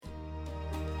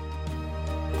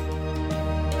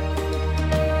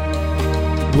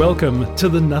Welcome to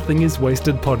the Nothing is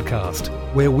Wasted podcast,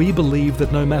 where we believe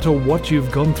that no matter what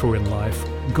you've gone through in life,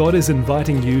 God is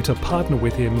inviting you to partner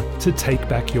with Him to take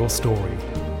back your story.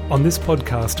 On this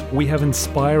podcast, we have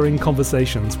inspiring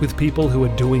conversations with people who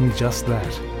are doing just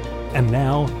that. And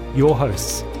now, your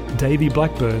hosts, Davey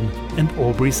Blackburn and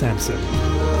Aubrey Sampson.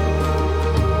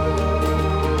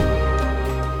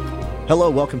 Hello,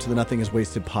 welcome to the Nothing is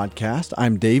Wasted podcast.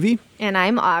 I'm Davey. And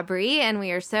I'm Aubrey, and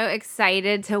we are so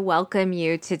excited to welcome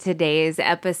you to today's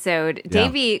episode. Yeah.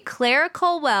 Davey, Claire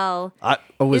Culwell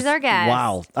is our guest.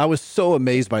 Wow. I was so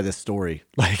amazed by this story.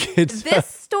 This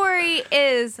story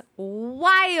is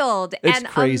wild and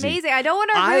crazy. Amazing. I don't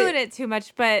want to ruin it too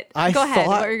much, but go ahead.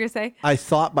 What were you going to say? I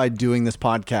thought by doing this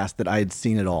podcast that I had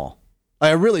seen it all.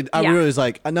 I really was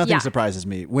like, nothing surprises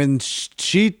me. When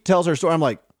she tells her story, I'm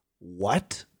like,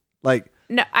 what?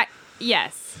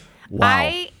 Yes.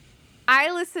 Wow.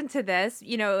 I listened to this.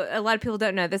 You know, a lot of people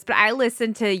don't know this, but I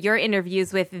listened to your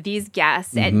interviews with these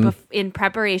guests and in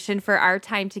preparation for our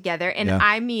time together. And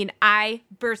I mean, I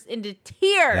burst into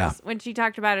tears when she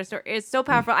talked about her story. It's so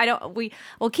powerful.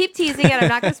 We'll keep teasing it. I'm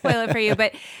not going to spoil it for you.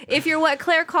 But if you're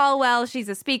Claire Culwell, she's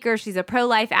a speaker. She's a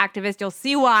pro-life activist. You'll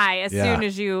see why as soon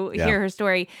as you hear her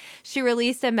story. She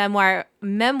released a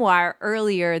memoir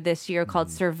earlier this year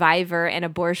called Survivor, an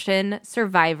abortion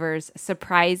survivor's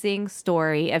surprising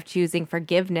story of choosing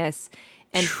forgiveness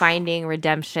and finding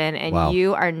redemption. And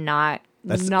you are not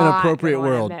That's an appropriate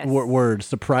word.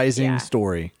 Surprising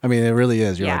story. I mean, it really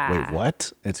is. You're like, wait,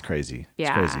 what? It's crazy.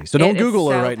 It's crazy. So don't Google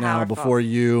her right now before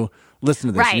you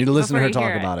listen to this. You need to listen to her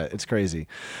talk about it. It's crazy.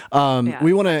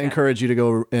 We want to encourage you to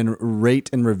go and rate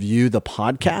and review the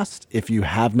podcast. If you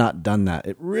have not done that,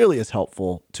 it really is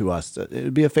helpful to us. It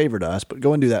would be a favor to us, but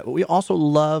go and do that. But we also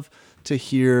love to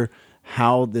hear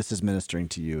how this is ministering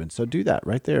to you. And so do that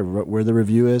right there where the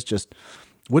review is. Just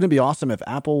wouldn't it be awesome if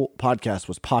Apple Podcast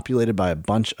was populated by a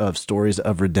bunch of stories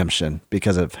of redemption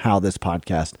because of how this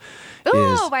podcast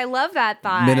is I love that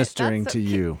thought. Ministering to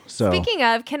you. So speaking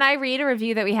of, can I read a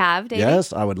review that we have, Davey?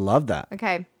 Yes, I would love that.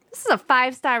 Okay. This is a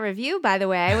 5-star review, by the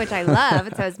way, which I love.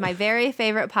 It says, my very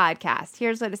favorite podcast.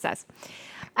 Here's what it says.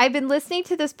 I've been listening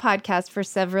to this podcast for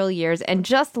several years and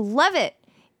just love it.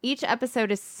 Each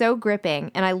episode is so gripping,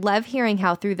 and I love hearing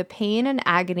how through the pain and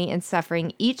agony and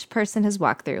suffering each person has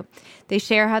walked through, they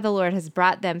share how the Lord has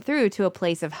brought them through to a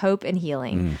place of hope and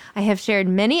healing. I have shared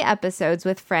many episodes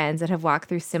with friends that have walked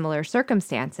through similar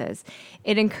circumstances.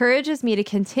 It encourages me to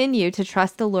continue to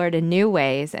trust the Lord in new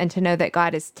ways and to know that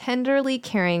God is tenderly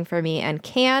caring for me and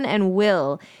can and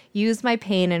will use my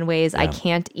pain in ways I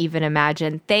can't even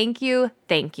imagine. Thank you.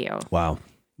 Thank you. Wow.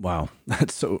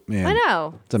 That's so, man. I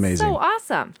know. It's amazing. So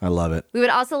awesome. I love it. We would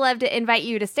also love to invite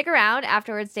you to stick around.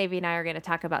 Afterwards, Davey and I are going to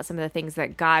talk about some of the things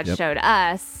that God showed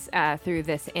us through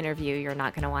this interview. You're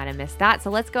not going to want to miss that. So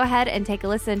let's go ahead and take a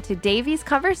listen to Davey's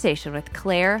conversation with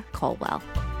Claire Culwell.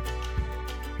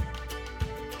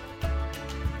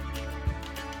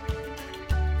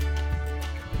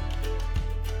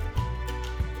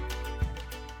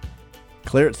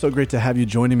 Claire, it's so great to have you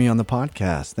joining me on the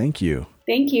podcast. Thank you.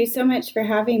 Thank you so much for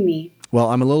having me. Well,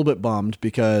 I'm a little bit bummed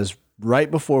because right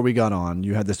before we got on,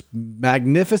 you had this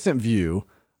magnificent view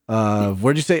of,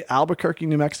 where'd you say, Albuquerque,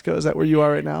 New Mexico? Is that where you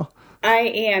are right now? I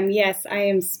am. Yes, I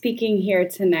am speaking here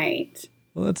tonight.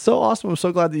 Well, that's so awesome. I'm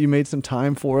so glad that you made some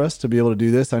time for us to be able to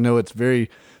do this. I know it's very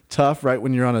tough, right,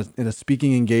 when you're in a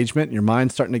speaking engagement. Your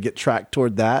mind's starting to get tracked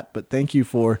toward that. But thank you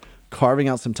for carving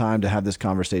out some time to have this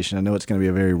conversation. I know it's going to be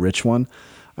a very rich one.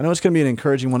 I know it's going to be an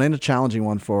encouraging one and a challenging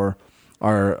one for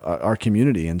our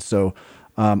community. And so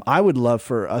I would love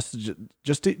for us to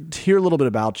just to hear a little bit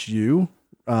about you,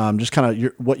 just kind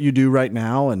of what you do right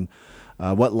now and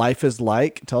what life is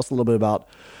like. Tell us a little bit about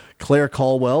Claire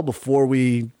Culwell before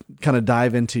we kind of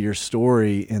dive into your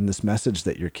story and this message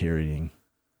that you're carrying.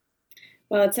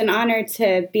 Well, it's an honor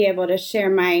to be able to share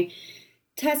my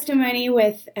testimony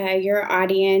with your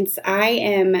audience. I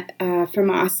am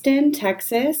from Austin,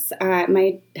 Texas.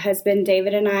 My husband,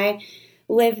 David, and I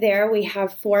live there. We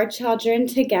have 4 children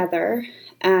together.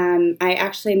 I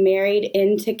actually married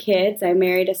into kids. I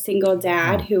married a single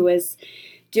dad who was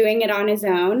doing it on his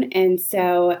own. And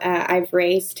so I've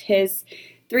raised his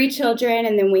 3 children,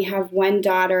 and then we have one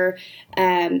daughter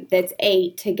that's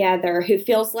 8 together who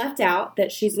feels left out,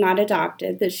 that she's not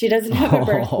adopted, that she doesn't have a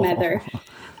birth mother.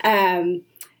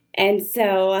 And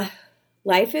so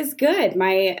life is good.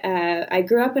 I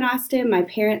grew up in Austin. My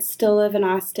parents still live in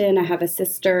Austin. I have a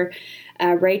sister,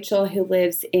 Rachel, who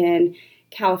lives in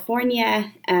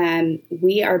California.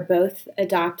 We are both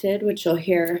adopted, which you'll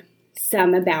hear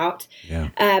some about. Yeah.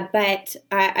 But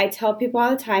I tell people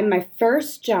all the time, my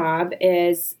first job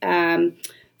is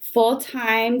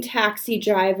full-time taxi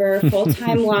driver,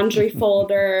 full-time laundry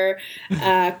folder,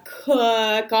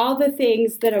 cook, all the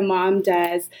things that a mom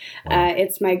does.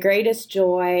 It's my greatest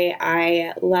joy.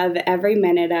 I love every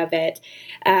minute of it.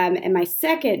 And my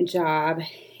second job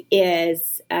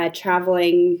is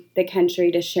traveling the country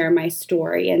to share my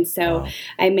story. And so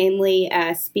I mainly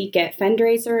speak at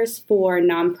fundraisers for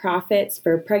nonprofits,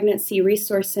 for pregnancy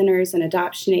resource centers and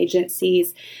adoption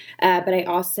agencies. But I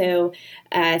also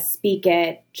speak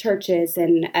at churches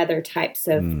and other types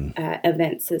of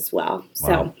events as well.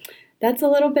 Wow. So that's a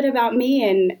little bit about me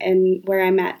and where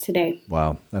I'm at today.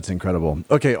 Wow, that's incredible.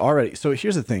 Okay, already. So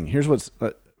here's the thing. Here's what's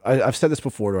I've said this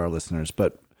before to our listeners,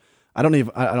 but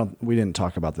we didn't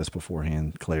talk about this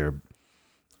beforehand, Claire.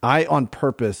 I on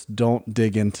purpose don't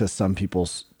dig into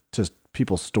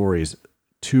people's stories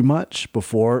too much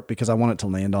before, because I want it to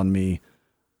land on me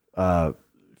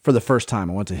for the first time.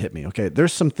 I want it to hit me. Okay,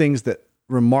 there's some things that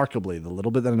remarkably, the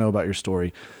little bit that I know about your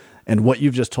story and what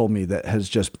you've just told me, that has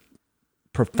just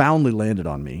profoundly landed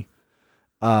on me.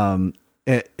 And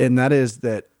that is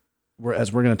that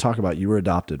as we're going to talk about, you were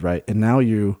adopted, right? And now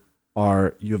you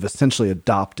have essentially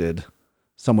adopted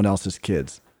someone else's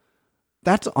kids.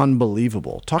 That's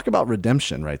unbelievable. Talk about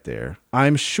redemption right there.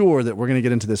 I'm sure that we're going to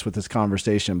get into this with this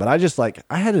conversation, but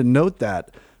I had to note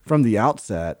that from the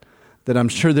outset, that I'm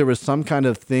sure there was some kind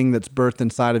of thing that's birthed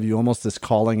inside of you, almost this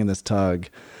calling and this tug.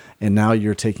 And now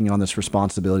you're taking on this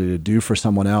responsibility to do for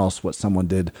someone else what someone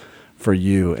did for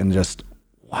you. And just,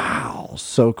 wow,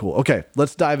 so cool. Okay,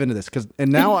 let's dive into this.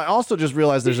 And now I also just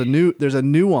realized there's a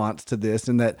nuance to this,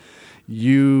 in that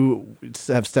you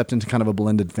have stepped into kind of a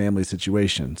blended family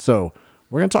situation. So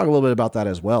we're going to talk a little bit about that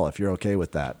as well, if you're okay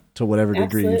with that, to whatever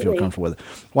degree you feel comfortable with it.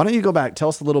 Why don't you go back, tell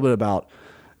us a little bit about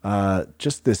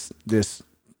just this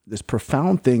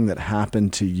profound thing that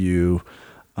happened to you,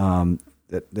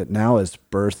 that now has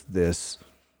birthed this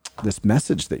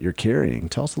message that you're carrying.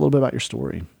 Tell us a little bit about your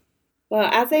story. Well,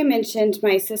 as I mentioned,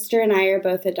 my sister and I are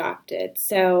both adopted.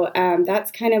 So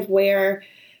that's kind of where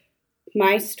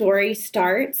my story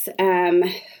starts.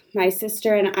 My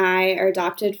sister and I are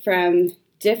adopted from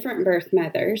different birth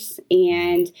mothers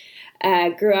and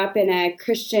grew up in a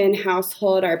Christian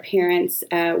household. Our parents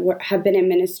have been in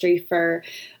ministry for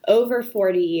over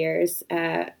 40 years.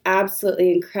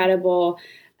 Absolutely incredible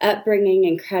upbringing,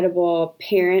 incredible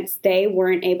parents. They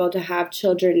weren't able to have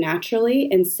children naturally.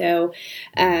 And so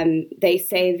they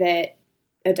say that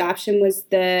adoption was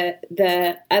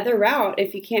the other route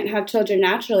if you can't have children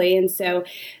naturally. And so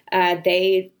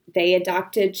they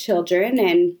adopted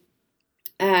children.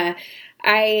 And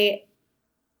I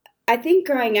think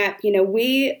growing up,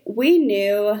 we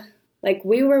knew, like,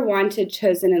 we were wanted,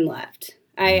 chosen, and loved.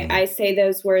 I say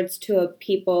those words to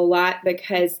people a lot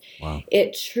because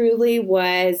it truly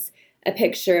was a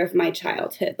picture of my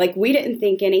childhood. Like, we didn't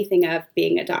think anything of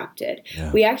being adopted.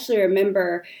 Yeah. We actually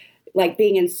remember, like,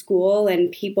 being in school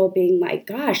and people being like,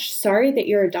 gosh, sorry that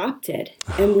you're adopted.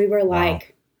 And we were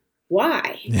like,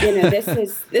 why? This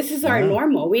is our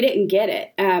normal. We didn't get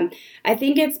it. I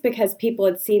think it's because people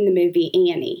had seen the movie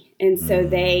Annie. And so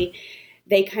they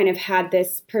kind of had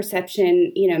this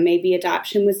perception, maybe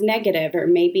adoption was negative, or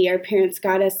maybe our parents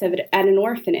got us at an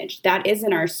orphanage. That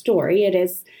isn't our story. It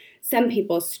is some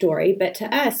people's story. But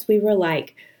to us, we were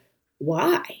like,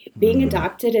 why? Being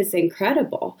adopted is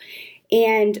incredible.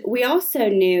 And we also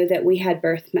knew that we had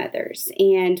birth mothers,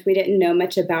 and we didn't know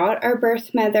much about our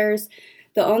birth mothers.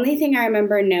 The only thing I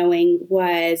remember knowing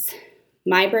was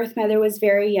my birth mother was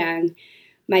very young.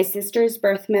 My sister's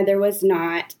birth mother was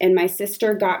not, and my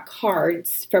sister got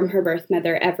cards from her birth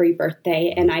mother every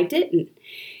birthday, and I didn't.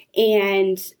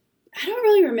 And I don't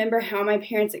really remember how my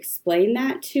parents explained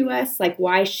that to us, like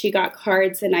why she got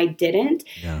cards and I didn't.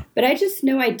 Yeah. But I just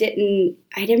know I didn't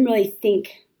really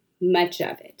think much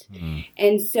of it.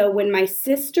 And so when my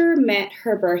sister met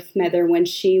her birth mother when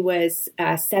she was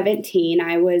 17,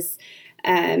 I was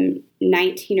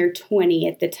 19 or 20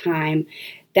 at the time.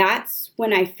 That's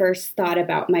when I first thought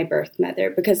about my birth mother,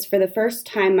 because for the first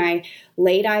time I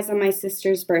laid eyes on my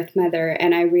sister's birth mother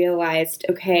and I realized,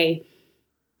 okay,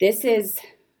 this is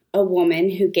a woman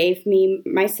who gave me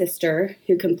my sister,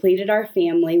 who completed our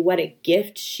family. What a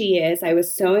gift she is. I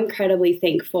was so incredibly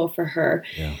thankful for her,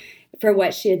 for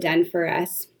what she had done for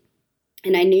us.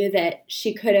 And I knew that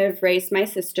she could have raised my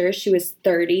sister. She was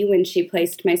 30 when she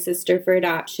placed my sister for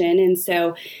adoption. And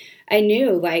so I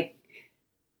knew, like,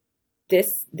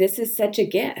 this is such a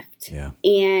gift. Yeah.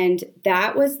 And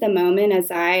that was the moment as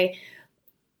I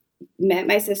met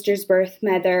my sister's birth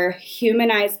mother,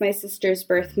 humanized my sister's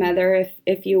birth mother,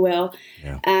 if you will,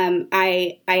 yeah.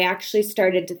 I actually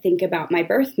started to think about my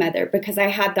birth mother because I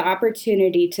had the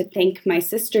opportunity to thank my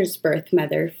sister's birth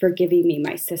mother for giving me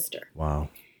my sister. Wow.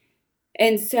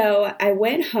 And so I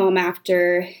went home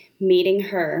after meeting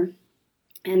her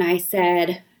and I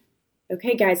said,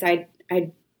 okay, guys, I'd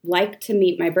like to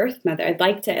meet my birth mother. I'd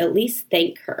like to at least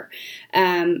thank her.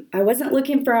 I wasn't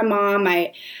looking for a mom.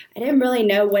 I didn't really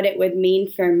know what it would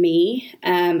mean for me.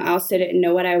 I also didn't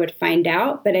know what I would find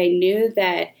out, but I knew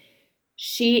that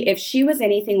if she was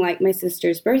anything like my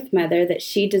sister's birth mother, that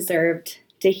she deserved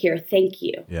to hear thank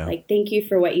you. Yeah. Like, thank you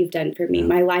for what you've done for me. Yeah.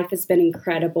 My life has been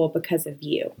incredible because of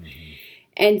you. Mm-hmm.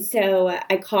 And so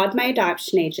I called my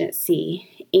adoption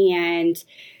agency, and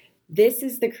this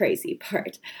is the crazy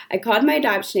part. I called my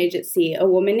adoption agency. A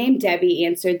woman named Debbie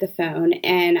answered the phone,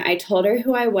 and I told her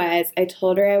who I was. I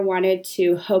told her I wanted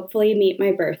to hopefully meet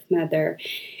my birth mother.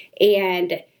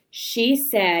 And she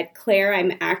said, Claire,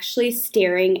 I'm actually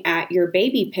staring at your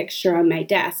baby picture on my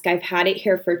desk. I've had it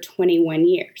here for 21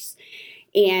 years.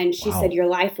 And she said, your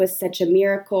life was such a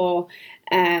miracle.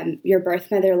 Your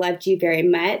birth mother loved you very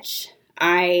much.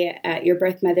 Your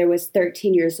birth mother was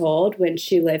 13 years old when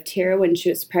she lived here, when she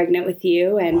was pregnant with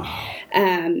you.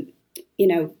 And,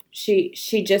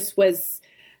 she just was,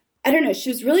 I don't know, she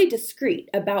was really discreet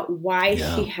about why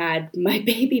she had my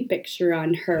baby picture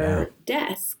on her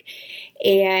desk.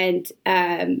 And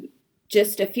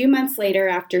just a few months later,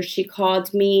 after she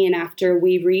called me and after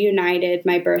we reunited,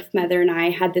 my birth mother and I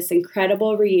had this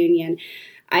incredible reunion,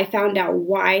 I found out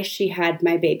why she had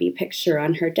my baby picture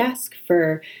on her desk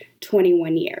for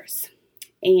 21 years.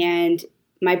 And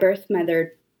my birth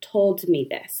mother told me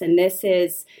this, and this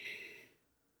is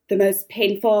the most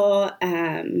painful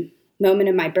moment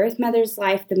of my birth mother's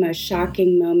life. The most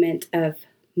shocking moment of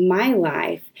my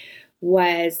life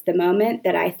was the moment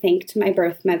that I thanked my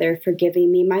birth mother for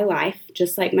giving me my life,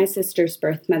 just like my sister's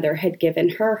birth mother had given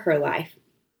her life.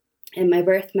 And my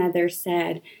birth mother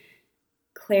said,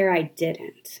 Claire, I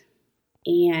didn't.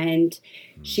 And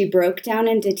she broke down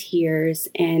into tears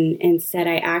and said,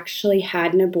 I actually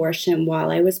had an abortion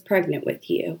while I was pregnant with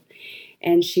you.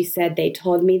 And she said, they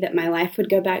told me that my life would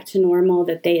go back to normal,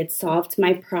 that they had solved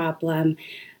my problem,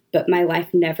 but my life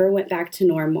never went back to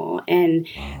normal. And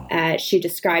she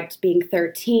described being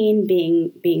 13,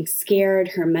 being scared,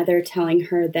 her mother telling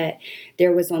her that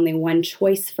there was only one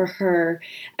choice for her,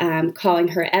 calling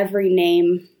her every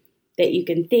name that you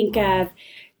can think of,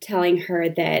 telling her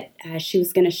that she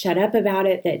was going to shut up about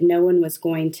it, that no one was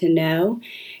going to know.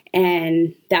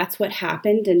 And that's what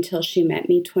happened until she met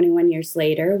me 21 years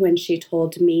later, when she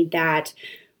told me that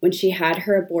when she had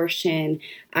her abortion,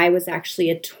 I was actually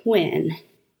a twin,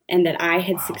 and that I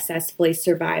had successfully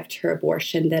survived her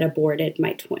abortion that aborted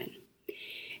my twin.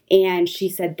 And she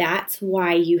said, that's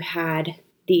why you had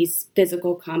these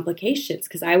physical complications,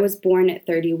 because I was born at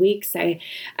 30 weeks. I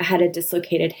had a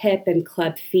dislocated hip and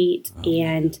club feet,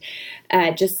 and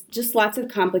just lots of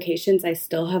complications. I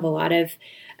still have a lot of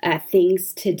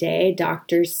things today.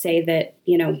 Doctors say that,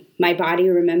 my body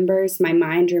remembers, my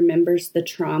mind remembers the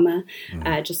trauma,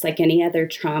 just like any other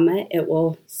trauma. It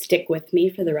will stick with me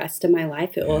for the rest of my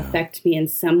life. It will affect me in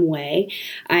some way.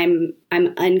 I'm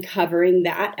uncovering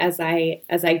that as I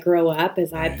grow up,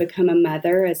 as I've become a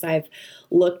mother, as I've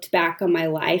looked back on my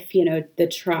life, the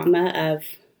trauma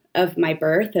of my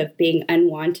birth, of being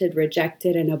unwanted,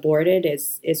 rejected, and aborted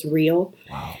is real.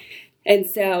 Wow. And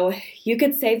so you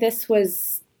could say this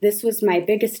was my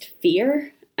biggest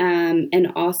fear,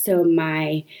 and also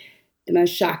the most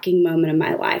shocking moment of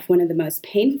my life. One of the most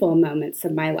painful moments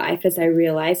of my life, as I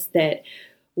realized that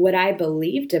what I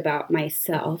believed about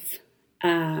myself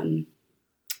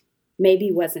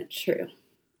maybe wasn't true,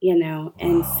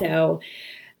 And so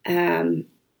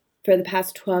for the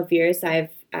past 12 years,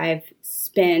 I've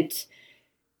spent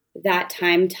that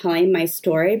time telling my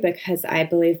story, because I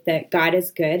believe that God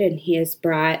is good, and He has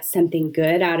brought something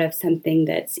good out of something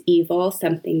that's evil,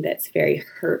 something that's very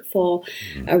hurtful,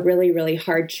 a really, really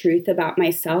hard truth about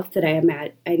myself that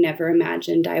I never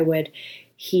imagined I would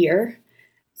hear.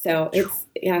 So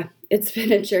it's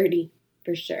been a journey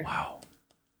for sure. Wow.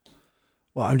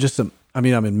 Well, I'm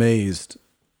amazed,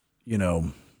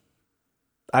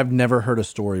 I've never heard a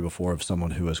story before of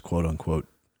someone who has quote unquote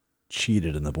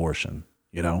cheated an abortion.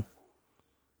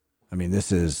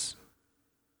 This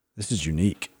is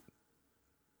unique.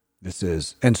 This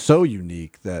is, and so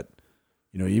unique that,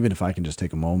 even if I can just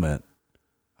take a moment,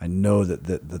 I know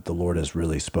that the Lord has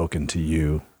really spoken to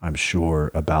you, I'm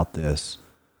sure, about this,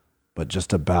 but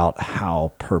just about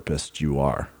how purposed you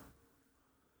are,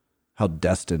 how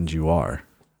destined you are,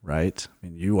 right?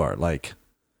 You are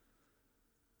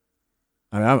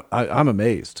I'm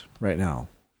amazed right now,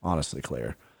 honestly,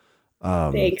 Claire.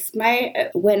 Thanks.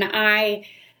 When I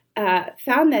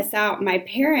found this out, my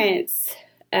parents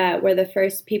were the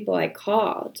first people I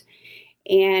called.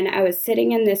 And I was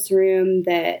sitting in this room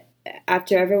that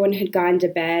after everyone had gone to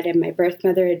bed, and my birth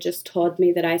mother had just told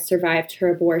me that I survived her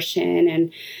abortion.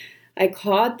 And I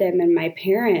called them, and my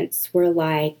parents were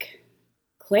like,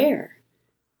 Claire,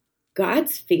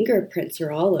 God's fingerprints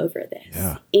are all over this.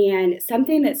 Yeah. And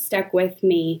something that stuck with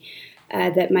me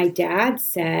that my dad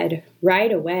said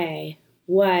right away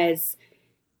was,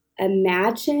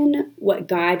 imagine what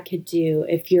God could do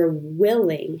if you're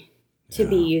willing to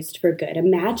be used for good.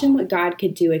 Imagine what God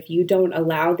could do if you don't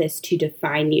allow this to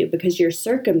define you, because your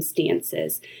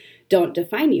circumstances don't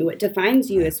define you. What defines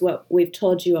you is what we've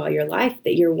told you all your life,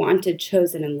 that you're wanted,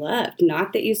 chosen, and loved.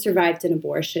 Not that you survived an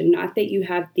abortion, not that you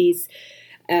have these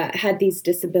had these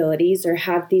disabilities or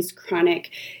have these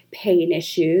chronic pain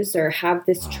issues or have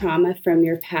this trauma from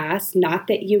your past, not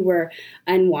that you were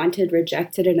unwanted,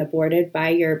 rejected, and aborted by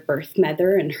your birth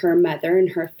mother and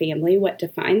her family. What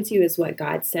defines you is what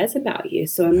God says about you.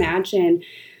 So imagine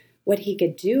what he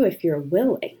could do if you're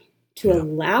willing to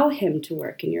allow him to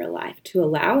work in your life, to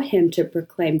allow him to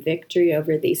proclaim victory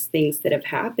over these things that have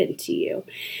happened to you.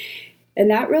 And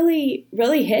that really,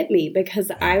 really hit me,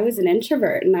 because I was an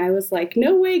introvert and I was like,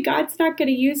 no way, God's not going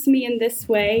to use me in this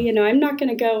way. You know, I'm not going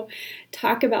to go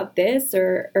talk about this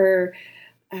or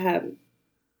I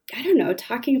don't know,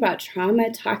 talking about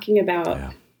trauma, talking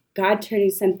about God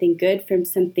turning something good from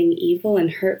something evil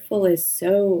and hurtful is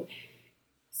so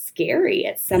scary.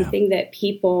 It's something that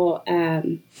people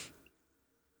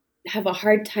have a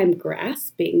hard time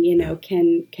grasping. You know,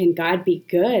 can God be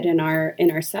good in our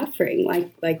suffering,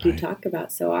 like you talk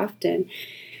about so often?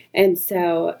 And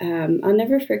so I'll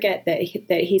never forget that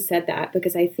he said that,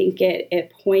 because I think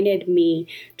it pointed me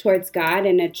towards God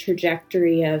in a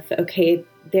trajectory of, okay,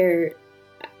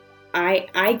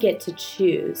 I get to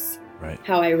choose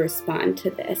how I respond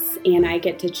to this, and I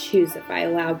get to choose if I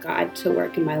allow God to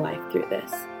work in my life through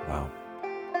this. Wow.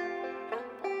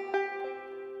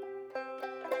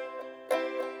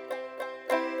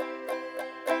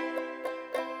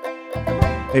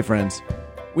 Hey friends,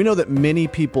 we know that many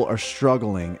people are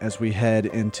struggling as we head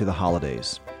into the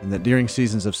holidays, and that during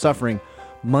seasons of suffering,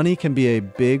 money can be a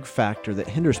big factor that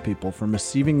hinders people from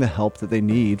receiving the help that they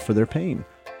need for their pain.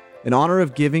 In honor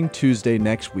of Giving Tuesday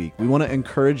next week, we want to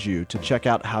encourage you to check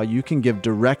out how you can give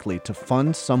directly to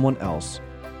fund someone else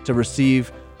to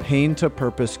receive Pain to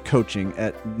Purpose coaching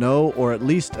at no or at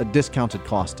least a discounted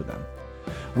cost to them.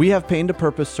 We have Pain to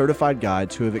Purpose certified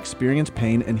guides who have experienced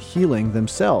pain and healing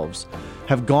themselves,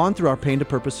 have gone through our Pain to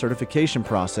Purpose certification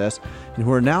process, and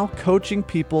who are now coaching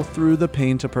people through the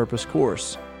Pain to Purpose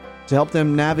course to help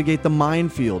them navigate the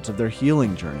minefields of their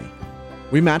healing journey.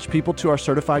 We match people to our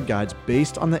certified guides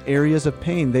based on the areas of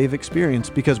pain they've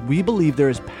experienced, because we believe there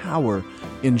is power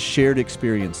in shared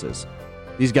experiences.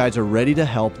 These guides are ready to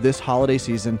help this holiday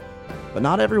season, but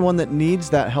not everyone that needs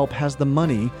that help has the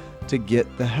money to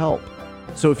get the help.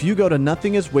 So if you go to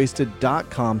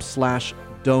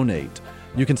nothingiswasted.com/donate,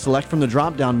 you can select from the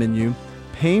drop-down menu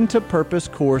Pain to Purpose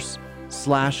Course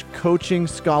 /Coaching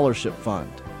Scholarship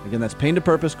Fund. Again, that's Pain to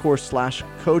Purpose Course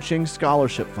 /Coaching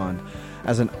Scholarship Fund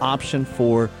as an option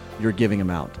for your giving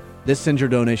amount. This sends your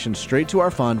donation straight to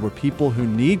our fund, where people who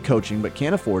need coaching but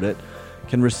can't afford it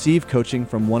can receive coaching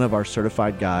from one of our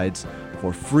certified guides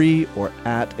for free or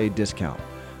at a discount.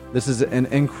 This is an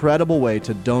incredible way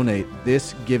to donate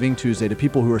this Giving Tuesday to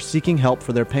people who are seeking help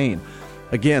for their pain.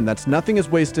 Again, that's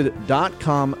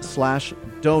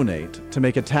nothingiswasted.com/donate to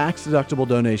make a tax-deductible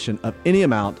donation of any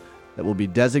amount that will be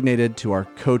designated to our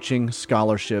Coaching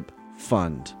Scholarship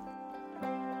Fund.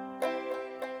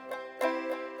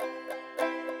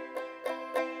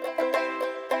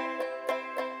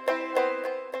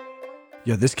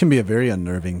 Yeah, this can be a very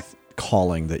unnerving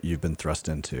calling that you've been thrust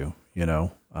into, you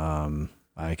know. I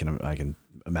can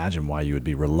imagine why you would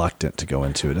be reluctant to go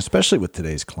into it, especially with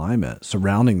today's climate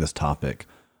surrounding this topic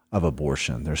of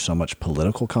abortion. There's so much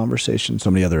political conversation, so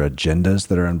many other agendas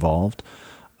that are involved,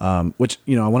 which,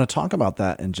 you know, I want to talk about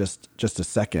that in just a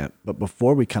second. But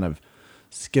before we kind of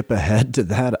skip ahead to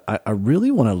that, I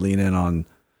really want to lean in on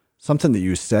something that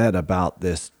you said about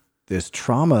this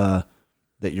trauma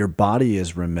that your body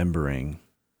is remembering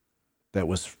that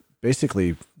was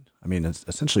basically, I mean, it's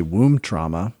essentially womb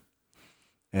trauma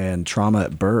and trauma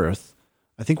at birth.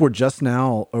 I think we're just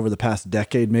now, over the past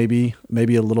decade, maybe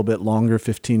a little bit longer,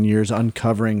 15 years,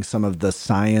 uncovering some of the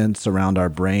science around our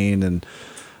brain and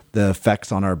the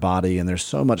effects on our body. And there's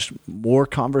so much more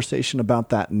conversation about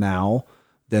that now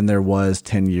than there was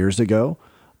 10 years ago.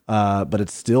 but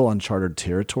it's still uncharted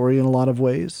territory in a lot of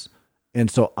ways. And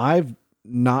so I've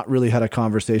not really had a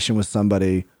conversation with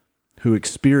somebody who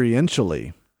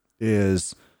experientially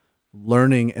is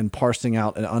learning and parsing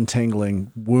out and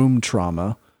untangling womb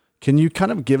trauma. Can you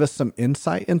kind of give us some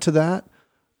insight into that?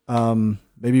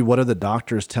 Maybe what are the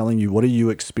doctors telling you? What are you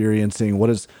experiencing?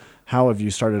 How have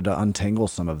you started to untangle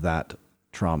some of that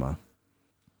trauma?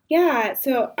 Yeah,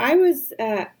 so I was,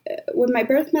 when my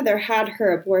birth mother had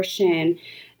her abortion,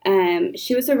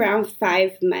 she was around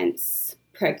 5 months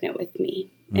pregnant with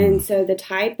me. And so the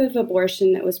type of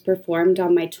abortion that was performed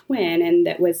on my twin and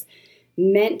that was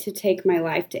meant to take my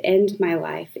life, to end my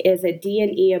life, is a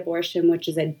D&E abortion, which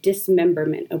is a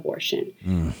dismemberment abortion.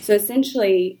 So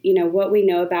essentially, what we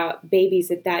know about babies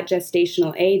at that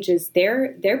gestational age is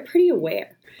they're pretty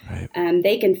aware. Right.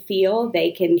 They can feel,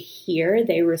 they can hear,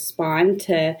 they respond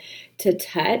to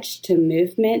touch, to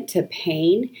movement, to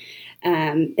pain.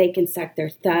 They can suck their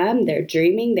thumb, they're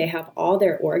dreaming, they have all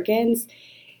their organs.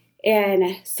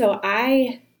 And so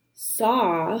I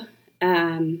saw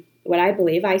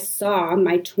I saw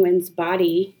my twin's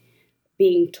body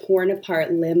being torn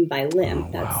apart limb by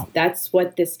limb. That's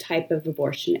what this type of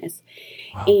abortion is.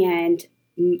 Wow. And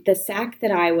the sac that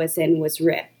I was in was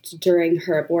ripped during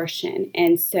her abortion.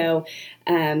 And so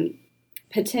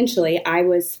potentially I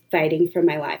was fighting for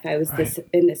my life. I was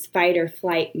in this fight or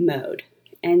flight mode.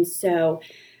 And so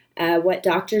what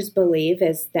doctors believe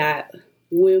is that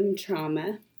womb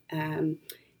trauma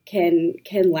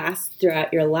can last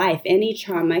throughout your life. Any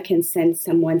trauma can send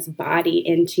someone's body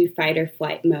into fight or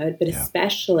flight mode, but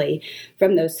especially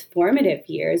from those formative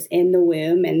years in the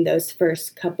womb and those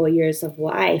first couple years of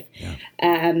life.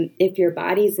 If your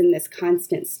body's in this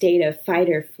constant state of fight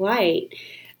or flight,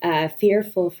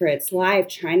 fearful for its life,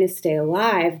 trying to stay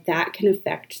alive, that can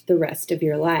affect the rest of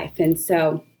your life. And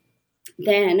so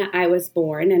then I was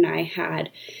born and I had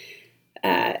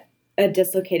a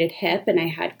dislocated hip and I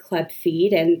had club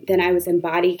feet, and then I was in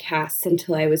body casts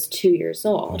until I was 2 years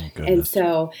old. And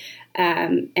so,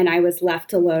 and I was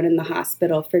left alone in the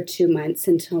hospital for 2 months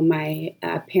until my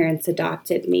parents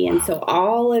adopted me. And so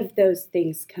all of those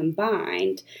things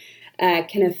combined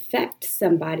can affect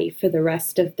somebody for the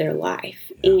rest of their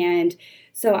life. And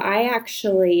so I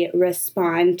actually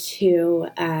respond to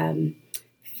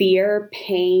fear,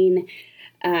 pain,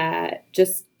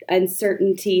 just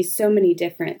uncertainty, so many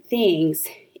different things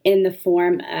in the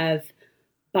form of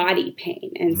body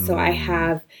pain. And so I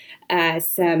have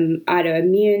some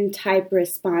autoimmune type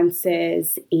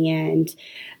responses. And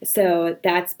so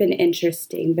that's been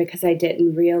interesting because I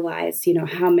didn't realize,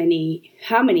 how many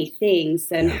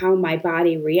things and how my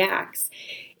body reacts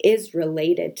is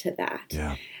related to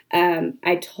that.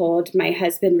 I told my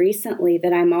husband recently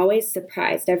that I'm always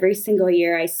surprised. Every single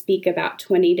year I speak about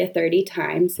 20 to 30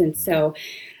 times. And so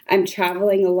I'm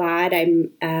traveling a lot.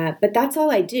 But that's all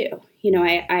I do.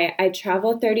 I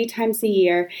travel 30 times a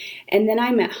year and then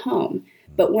I'm at home.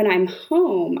 But when I'm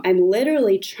home, I'm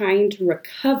literally trying to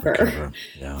recover.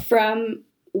 From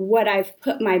what I've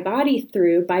put my body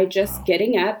through by just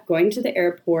getting up, going to the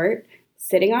airport,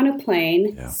 sitting on a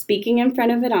plane, speaking in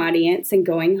front of an audience and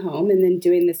going home and then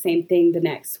doing the same thing the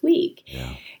next week.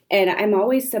 And I'm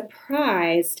always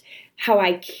surprised how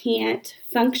I can't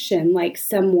function like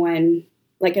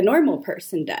a normal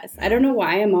person does. I don't know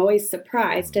why. I'm always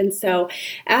surprised. And so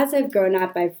as I've grown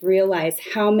up, I've realized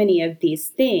how many of these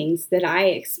things that I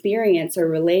experience are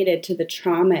related to the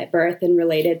trauma at birth and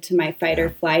related to my fight or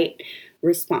flight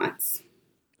response.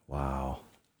 Wow,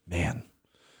 man.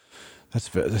 It's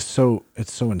so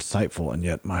insightful. And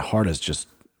yet my heart is just,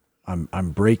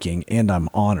 I'm breaking and I'm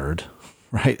honored,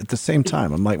 right? At the same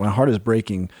time, I'm like, my heart is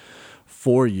breaking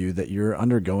for you that you're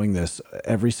undergoing this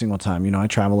every single time. I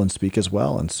travel and speak as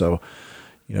well. And so,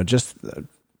 just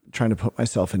trying to put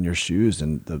myself in your shoes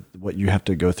and what you have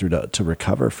to go through to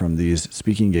recover from these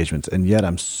speaking engagements. And yet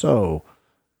I'm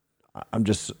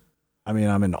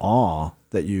in awe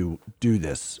that you do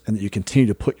this and that you continue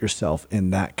to put yourself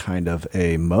in that kind of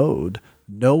a mode,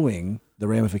 knowing the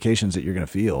ramifications that you're going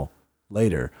to feel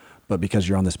later, but because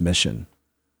you're on this mission,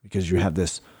 because you have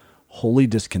this holy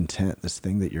discontent, this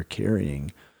thing that you're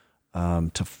carrying,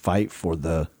 to fight for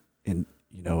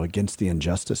against the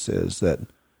injustices that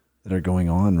are going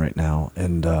on right now.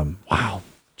 And wow,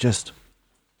 just,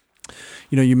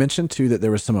 you mentioned too that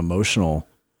there was some emotional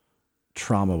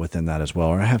trauma within that as well.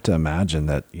 Or I have to imagine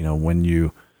that,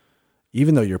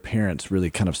 even though your parents really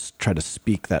kind of tried to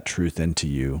speak that truth into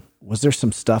you, was there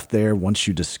some stuff there once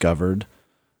you discovered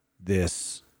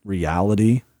this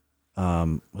reality?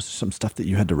 Was there some stuff that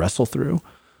you had to wrestle through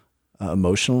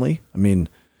emotionally? I mean,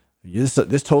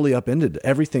 This totally upended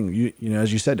everything. You know,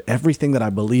 as you said, everything that I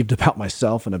believed about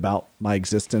myself and about my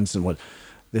existence, and what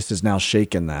this has now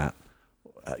shaken that.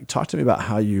 Talk to me about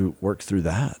how you worked through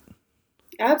that.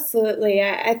 Absolutely.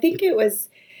 I think it was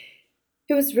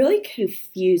really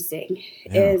confusing,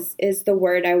 is the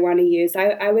word I want to use.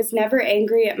 I was never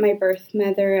angry at my birth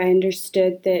mother. I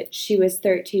understood that she was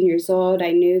 13 years old.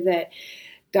 I knew that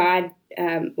God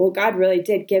really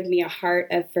did give me a heart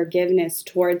of forgiveness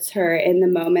towards her in the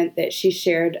moment that she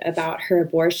shared about her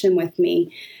abortion with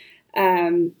me.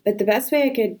 But the best way I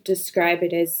could describe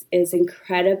it is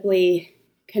incredibly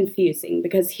confusing,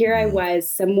 because here I was,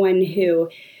 someone who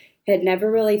had never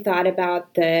really thought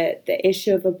about the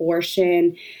issue of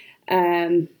abortion,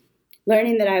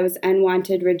 learning that I was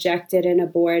unwanted, rejected, and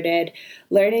aborted,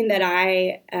 learning that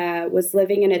I was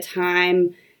living in a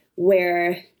time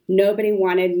where nobody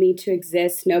wanted me to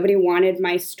exist. Nobody wanted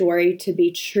my story to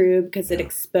be true because it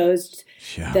exposed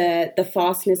the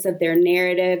falseness of their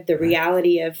narrative, the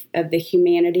reality of the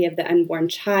humanity of the unborn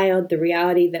child, the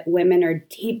reality that women are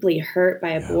deeply hurt by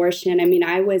abortion. I mean,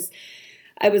 I was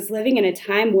living in a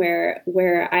time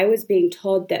where I was being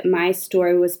told that my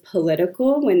story was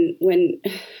political when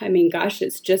I mean, gosh,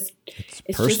 it's just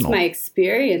my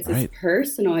experience. Right. It's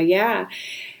personal. Yeah.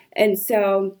 And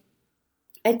so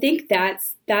I think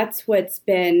that's what's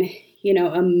been,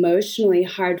 emotionally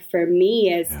hard for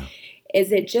me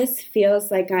is it just feels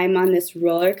like I'm on this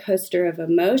roller coaster of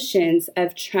emotions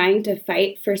of trying to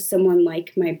fight for someone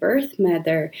like my birth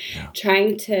mother,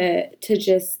 trying to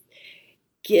just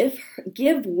give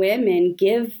women,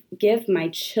 give my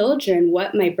children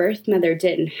what my birth mother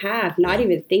didn't have, not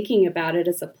even thinking about it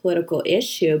as a political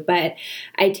issue, but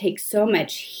I take so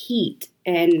much heat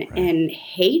and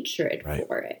hatred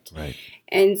for it. Right.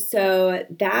 And so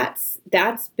that's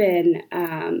been,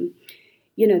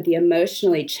 the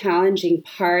emotionally challenging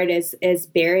part is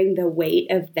bearing the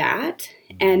weight of that.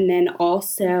 And then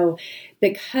also,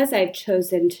 because I've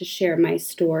chosen to share my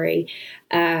story,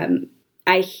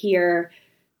 I hear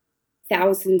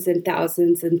thousands and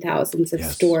thousands and thousands of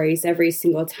stories every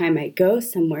single time I go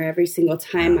somewhere, every single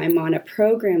time I'm on a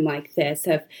program like this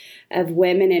of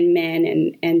women and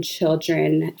men and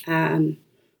children,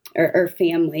 or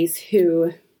families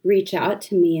who reach out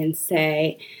to me and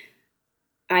say,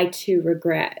 I too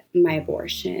regret my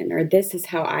abortion, or this is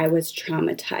how I was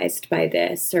traumatized by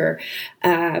this, or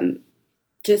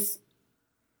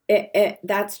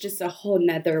that's just a whole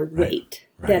nother weight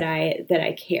that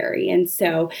I carry. And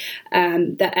so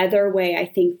the other way I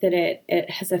think that it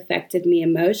has affected me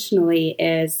emotionally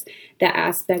is the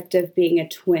aspect of being a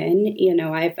twin.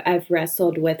 I've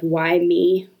wrestled with why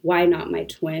me, why not my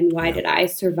twin? Why did I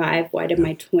survive? Why did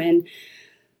my twin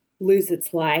lose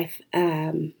its life?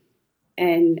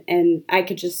 And I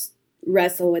could just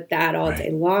wrestle with that all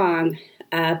day long.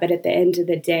 But at the end of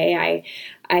the day,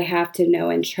 I have to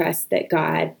know and trust that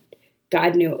God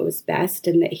knew what was best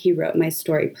and that he wrote my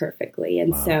story perfectly.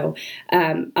 And so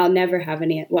I'll never have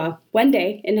one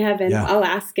day in heaven, I'll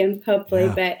ask him, hopefully,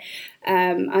 but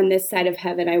on this side of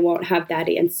heaven, I won't have that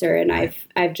answer. And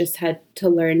I've just had to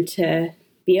learn to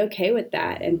be okay with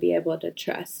that and be able to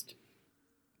trust.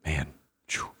 Man.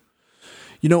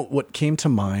 What came to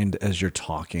mind as you're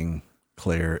talking,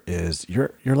 Claire, is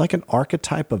you're like an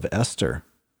archetype of Esther.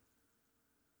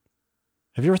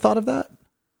 Have you ever thought of that?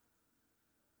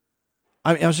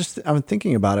 I mean, I'm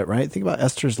thinking about it, right? Think about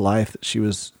Esther's life. She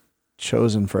was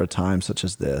chosen for a time such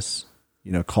as this,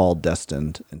 called,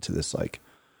 destined into this like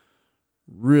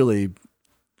really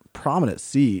prominent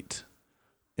seat.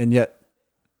 And yet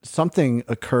something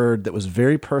occurred that was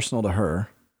very personal to her,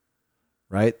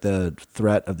 right? The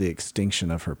threat of the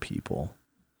extinction of her people.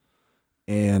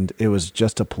 And it was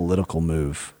just a political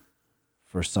move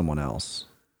for someone else.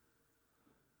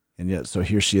 And yet, so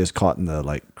here she is caught in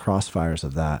the crossfires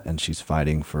of that, and she's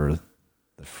fighting for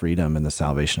the freedom and the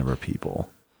salvation of her people.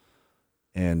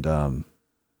 And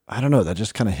I don't know, that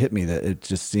just kind of hit me, that it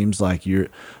just seems like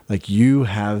you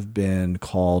have been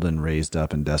called and raised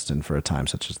up and destined for a time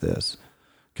such as this.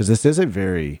 Because this is a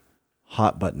very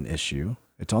hot button issue.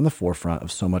 It's on the forefront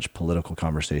of so much political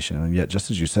conversation. And yet, just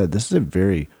as you said, this is a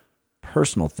very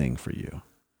personal thing for you.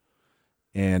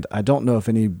 And I don't know if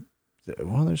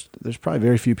there's probably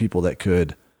very few people that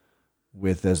could,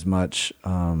 with as much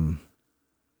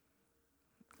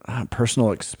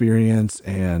personal experience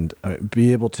and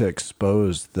be able to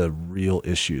expose the real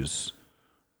issues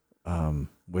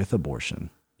with abortion,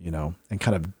 and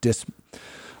kind of just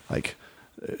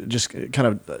kind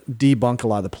of debunk a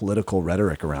lot of the political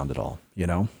rhetoric around it all,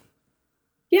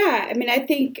 Yeah, I mean, I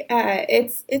think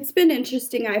it's been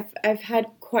interesting. I've had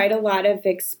quite a lot of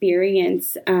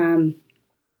experience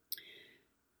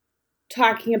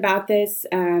talking about this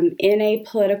in a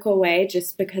political way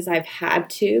just because I've had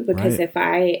to, because if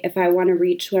I want to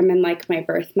reach women like my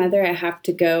birth mother, I have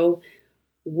to go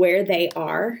where they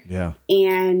are. Yeah.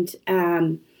 And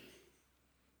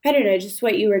I don't know, just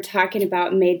what you were talking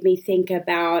about made me think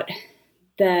about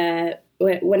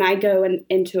when I go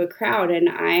into a crowd and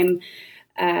I'm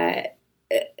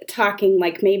talking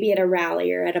like maybe at a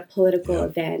rally or at a political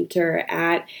event or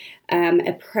at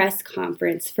a press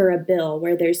conference for a bill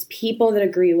where there's people that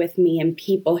agree with me and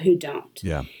people who don't.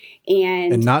 Yeah.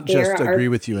 And not just agree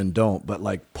with you and don't, but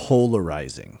like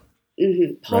polarizing.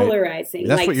 Mm-hmm, polarizing. Right?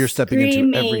 That's like what you're stepping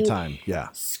into every time. Yeah.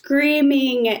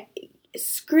 Screaming,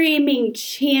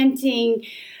 chanting,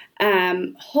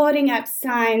 holding up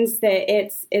signs that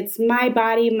it's my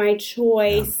body, my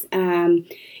choice. Yeah.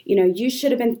 You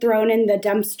should have been thrown in the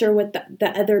dumpster with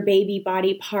the other baby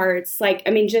body parts. Like, I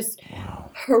mean, just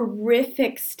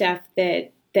horrific stuff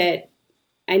that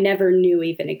I never knew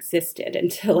even existed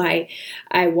until I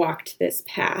walked this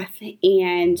path.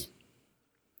 And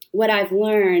what I've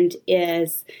learned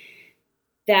is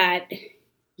that,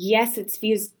 yes, it's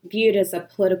viewed as a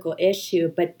political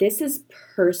issue, but this is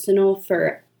personal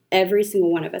for every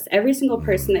single one of us. Every single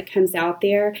person that comes out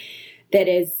there that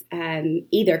is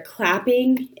either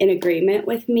clapping in agreement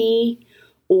with me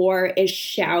or is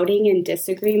shouting in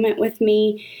disagreement with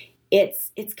me,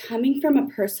 it's coming from a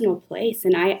personal place.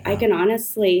 And I can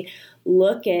honestly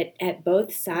look at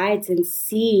both sides and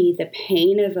see the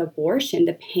pain of abortion,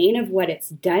 the pain of what it's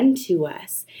done to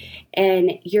us.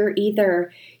 And you've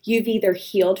either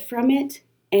healed from it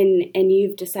and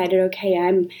you've decided, okay,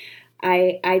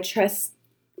 I trust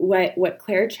what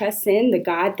Claire trusts in, the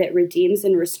God that redeems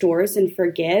and restores and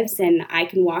forgives, and I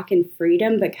can walk in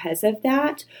freedom because of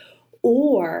that.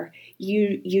 Or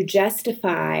you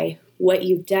justify what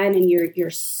you've done and you're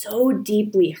so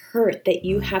deeply hurt that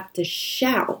you have to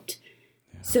shout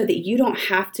so that you don't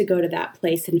have to go to that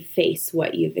place and face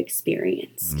what you've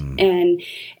experienced.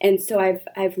 And so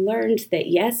I've learned that,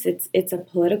 yes, it's a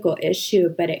political issue,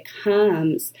 but it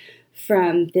comes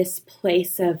from this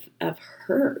place of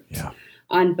hurt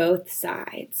on both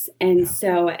sides. And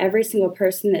so every single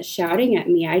person that's shouting at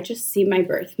me, I just see my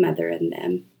birth mother in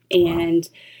them. And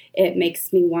it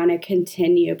makes me want to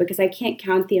continue, because I can't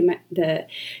count the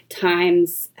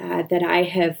times that I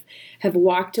have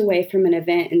walked away from an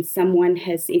event and someone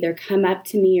has either come up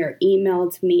to me or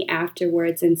emailed me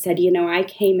afterwards and said, I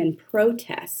came in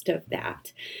protest of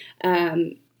that.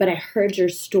 But I heard your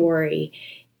story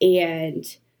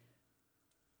and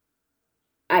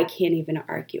I can't even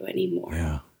argue anymore.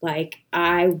 Yeah. Like,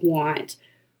 I want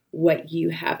what you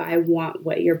have. I want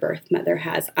what your birth mother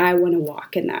has. I want to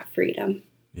walk in that freedom.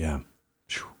 Yeah.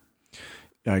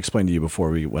 I explained to you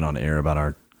before we went on air about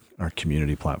our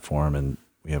community platform, and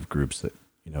we have groups that,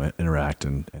 interact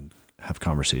and have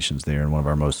conversations there. And one of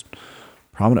our most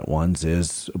prominent ones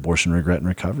is abortion regret and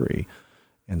recovery.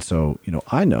 And so,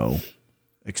 I know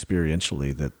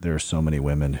experientially that there are so many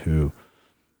women who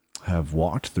have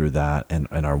walked through that and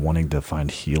are wanting to find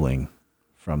healing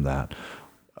from that.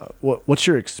 What's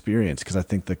your experience? Because I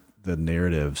think the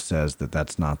narrative says that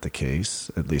that's not the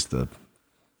case, at least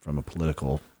from a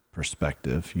political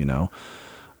perspective,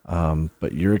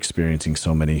 but you're experiencing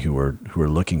so many who are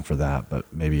looking for that,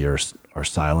 but maybe are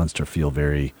silenced or feel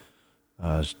very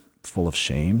full of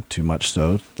shame, too much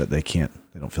so that they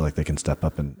don't feel like they can step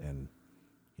up and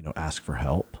ask for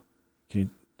help. Can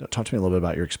you talk to me a little bit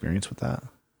about your experience with that?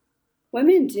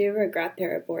 Women do regret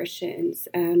their abortions.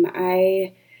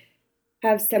 I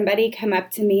have somebody come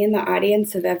up to me in the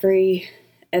audience of every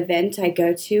event I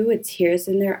go to with tears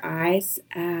in their eyes,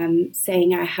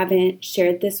 saying, I haven't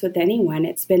shared this with anyone.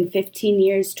 It's been 15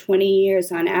 years, 20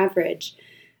 years on average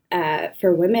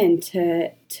for women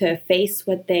to face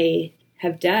what they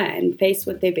have done, face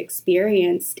what they've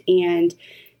experienced, and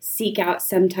seek out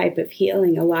some type of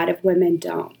healing. A lot of women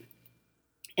don't.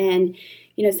 And,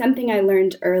 something I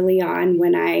learned early on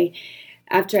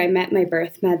after I met my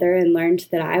birth mother and learned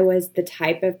that I was the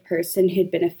type of person who'd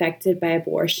been affected by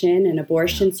abortion, an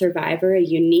abortion survivor, a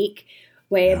unique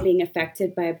way of being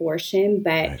affected by abortion,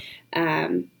 but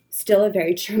still a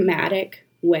very traumatic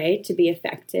way to be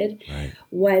affected,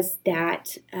 was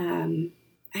that I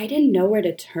didn't know where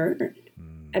to turn.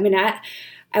 I mean,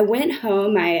 I went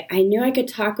home. I knew I could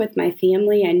talk with my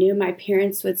family. I knew my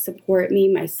parents would support me.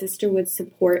 My sister would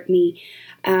support me.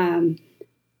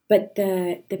 But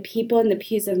the people in the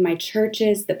pews of my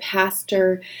churches, the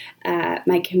pastor,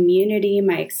 my community,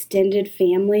 my extended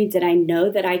family, did I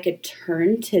know that I could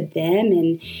turn to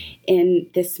them in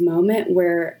this moment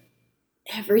where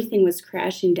everything was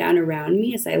crashing down around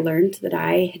me as I learned that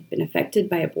I had been affected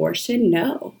by abortion?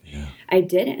 No, I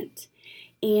didn't.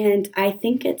 And I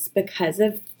think it's because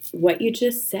of what you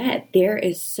just said. There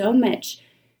is so much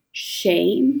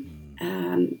shame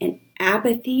and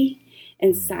apathy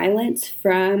and silence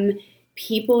from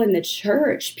people in the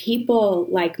church, people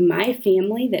like my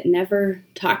family that never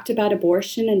talked about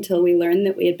abortion until we learned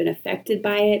that we had been affected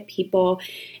by it, people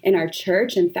in our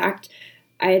church. In fact,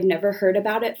 I had never heard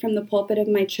about it from the pulpit of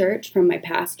my church, from my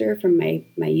pastor, from my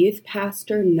youth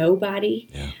pastor. Nobody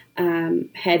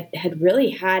had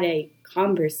really had a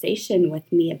conversation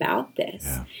with me about this.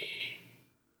 Yeah.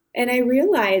 And I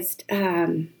realized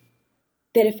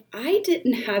that if I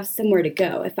didn't have somewhere to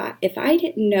go, if I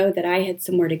didn't know that I had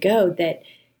somewhere to go, that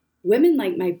women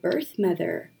like my birth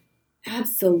mother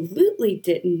absolutely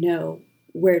didn't know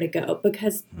where to go,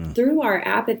 because through our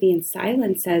apathy and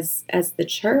silence as the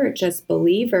church, as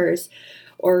believers,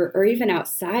 or even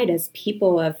outside as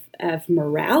people of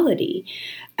morality,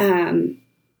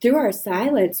 through our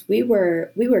silence, we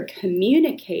were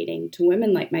communicating to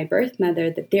women like my birth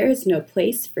mother that there is no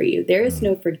place for you, there is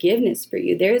no forgiveness for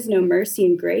you, there is no mercy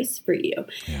and grace for you.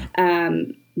 Yeah.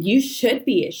 You should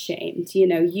be ashamed. You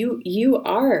know, you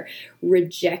are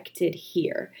rejected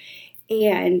here.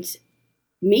 And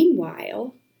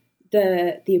meanwhile,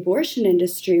 the abortion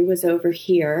industry was over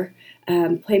here.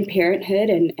 Planned Parenthood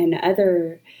and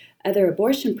other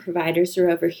abortion providers are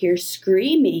over here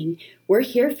screaming, "We're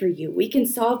here for you. We can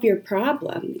solve your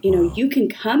problem. You know, you can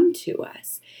come to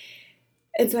us."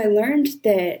 And so I learned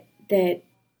that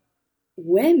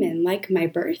women like my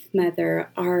birth mother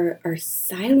are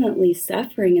silently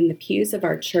suffering in the pews of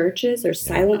our churches, or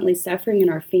silently suffering in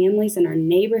our families, in our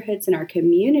neighborhoods, in our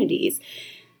communities,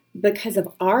 because of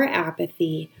our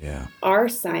apathy, our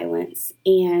silence,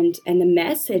 and the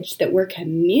message that we're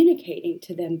communicating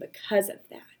to them because of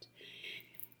that.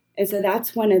 And so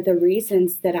that's one of the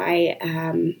reasons that I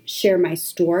share my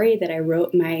story, that I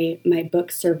wrote my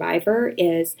book Survivor,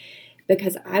 is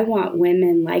because I want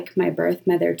women like my birth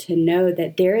mother to know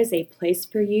that there is a place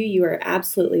for you. You are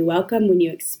absolutely welcome when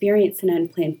you experience an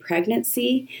unplanned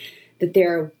pregnancy, that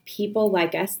there are people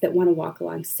like us that want to walk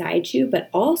alongside you, but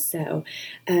also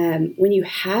when you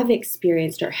have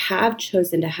experienced or have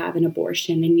chosen to have an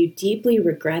abortion and you deeply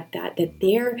regret that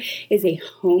there is a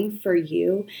home for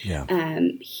you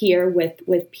here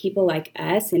with people like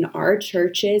us in our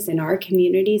churches, in our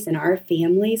communities, in our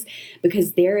families,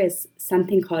 because there is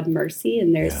something called mercy,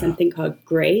 and there's something called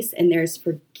grace, and there's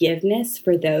forgiveness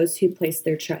for those who place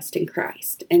their trust in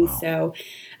Christ. And so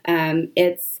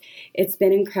it's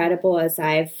been incredible as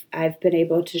I've been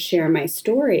able to share my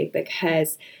story,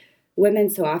 because women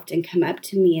so often come up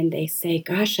to me and they say,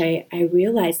 "Gosh, I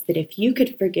realized that if you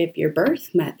could forgive your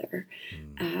birth mother,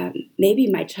 maybe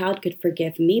my child could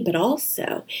forgive me, but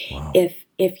also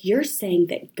if you're saying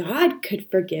that God could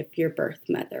forgive your birth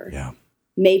mother,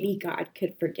 maybe God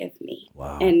could forgive me."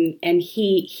 Wow. And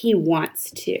he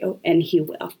wants to, and he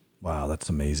will. Wow, that's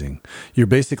amazing. You're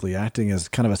basically acting as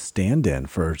kind of a stand-in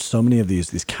for so many of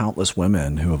these countless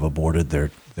women who have aborted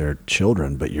their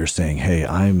children, but you're saying, "Hey,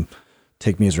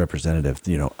 take me as representative.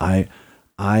 You know, I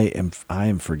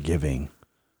am forgiving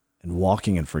and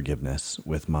walking in forgiveness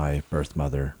with my birth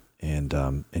mother, and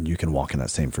you can walk in that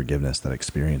same forgiveness, that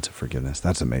experience of forgiveness."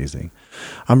 That's amazing.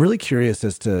 I'm really curious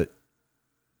as to,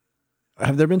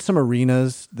 have there been some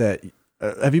arenas that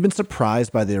have you been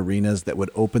surprised by the arenas that would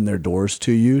open their doors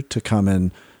to you to come and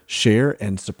share,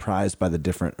 and surprised by the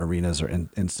different arenas or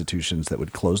institutions that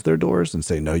would close their doors and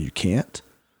say, "No, you can't"?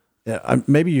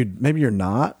 Maybe you're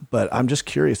not, but I'm just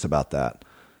curious about that.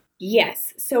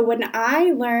 Yes. So when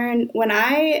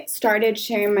I started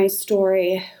sharing my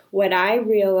story, what I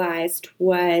realized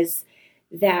was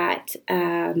that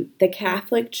the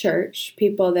Catholic Church,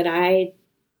 people that I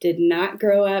did not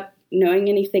grow up knowing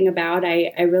anything about,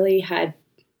 I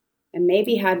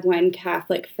maybe had one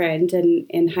Catholic friend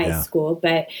in high school,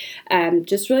 but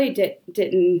just really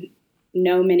didn't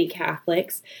know many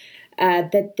Catholics,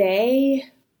 that they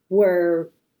were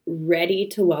ready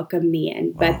to welcome me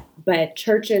in. Wow. But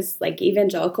churches, like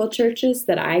evangelical churches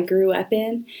that I grew up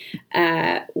in,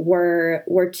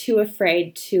 were too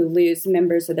afraid to lose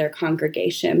members of their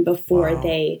congregation before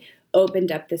they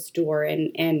opened up this door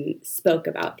and spoke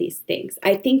about these things.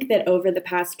 I think that over the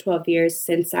past 12 years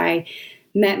since I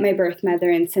met my birth mother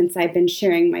and since I've been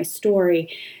sharing my story,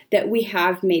 that we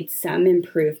have made some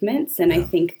improvements. And I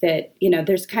think that,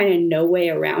 there's kind of no way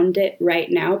around it right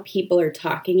now. People are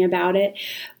talking about it,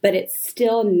 but it's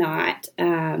still not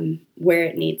where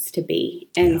it needs to be.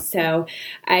 And so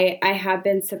I have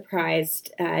been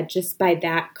surprised just by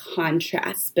that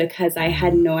contrast, because I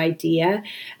had no idea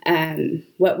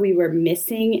what we were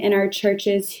missing in our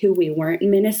churches, who we weren't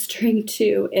ministering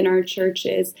to in our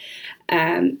churches.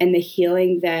 and the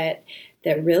healing that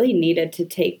really needed to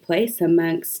take place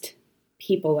amongst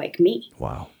people like me.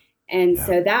 Wow. And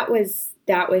so that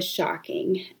was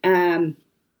shocking.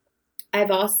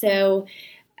 I've also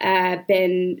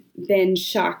been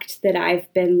shocked that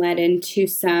I've been led into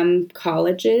some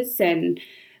colleges and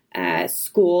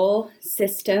school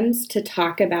systems to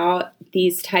talk about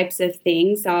these types of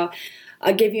things. I'll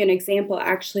give you an example,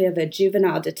 actually, of a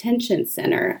juvenile detention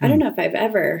center. I don't know if I've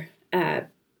ever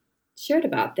shared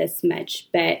about this much,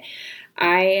 but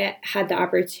I had the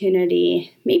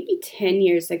opportunity maybe 10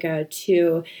 years ago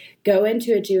to go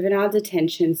into a juvenile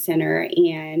detention center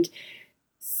and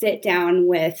sit down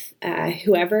with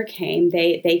whoever came.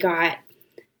 They got,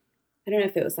 I don't know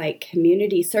if it was like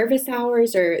community service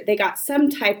hours, or they got some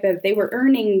type of, they were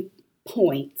earning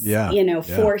points,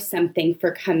 for something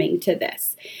for coming to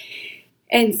this.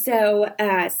 And so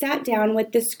sat down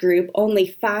with this group. Only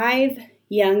 5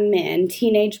 young men,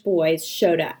 teenage boys,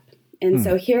 showed up. And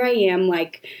so here I am,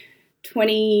 like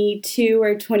 22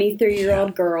 or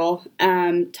 23-year-old girl,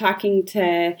 talking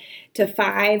to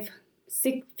 5,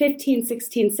 15,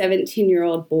 16,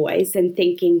 17-year-old boys and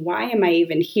thinking, why am I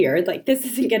even here? Like, this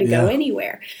isn't going to go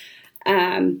anywhere.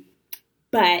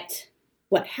 But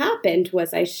what happened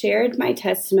was I shared my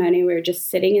testimony. We were just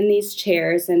sitting in these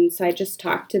chairs. And so I just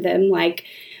talked to them like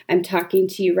I'm talking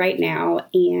to you right now.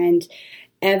 And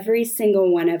every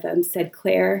single one of them said,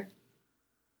 Claire,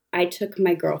 I took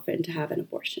my girlfriend to have an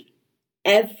abortion.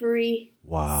 Every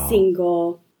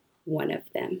single one of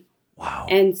them. Wow.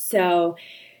 And so,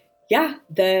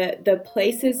 the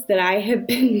places that I have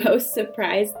been most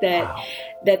surprised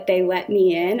that they let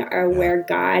me in are where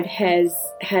God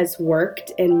has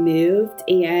worked and moved.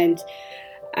 And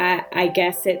I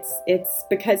guess it's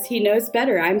because he knows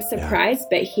better. I'm surprised,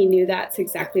 but he knew that's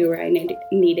exactly where I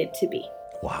needed to be.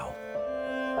 Wow.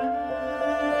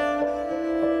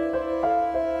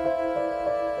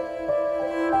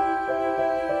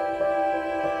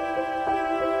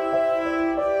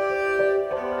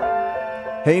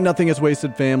 Hey, Nothing is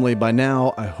Wasted family. By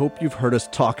now, I hope you've heard us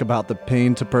talk about the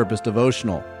Pain to Purpose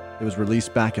devotional. It was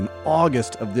released back in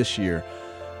August of this year.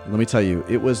 And let me tell you,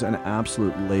 it was an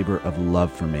absolute labor of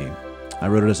love for me. I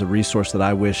wrote it as a resource that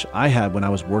I wish I had when I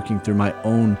was working through my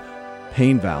own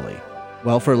pain valley.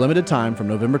 Well, for a limited time, from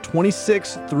November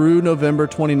 26th through November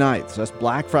 29th, so that's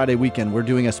Black Friday weekend, we're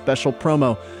doing a special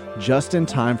promo just in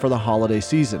time for the holiday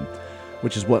season,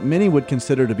 which is what many would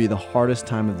consider to be the hardest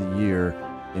time of the year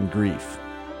in grief.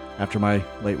 After my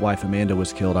late wife Amanda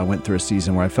was killed, I went through a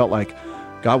season where I felt like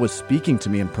God was speaking to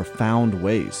me in profound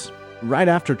ways. Right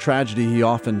after tragedy, he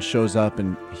often shows up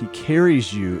and he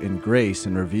carries you in grace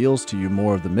and reveals to you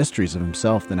more of the mysteries of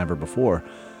himself than ever before.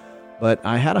 But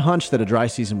I had a hunch that a dry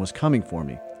season was coming for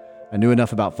me. I knew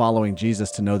enough about following Jesus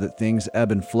to know that things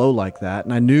ebb and flow like that,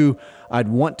 and I knew I'd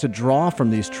want to draw from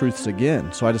these truths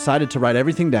again. So I decided to write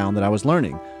everything down that I was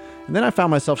learning. And then I found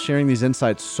myself sharing these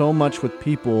insights so much with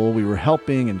people we were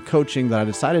helping and coaching that I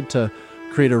decided to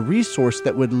create a resource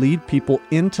that would lead people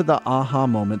into the aha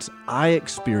moments I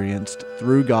experienced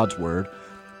through God's Word,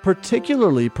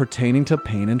 particularly pertaining to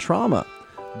pain and trauma.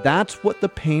 That's what the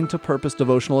Pain to Purpose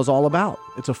devotional is all about.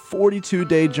 It's a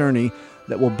 42-day journey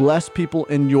that will bless people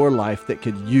in your life that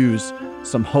could use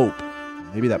some hope.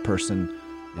 Maybe that person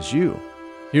is you.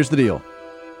 Here's the deal.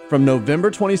 From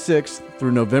November 26th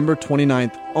through November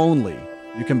 29th only,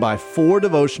 you can buy 4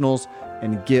 devotionals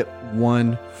and get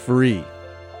 1 free.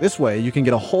 This way, you can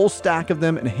get a whole stack of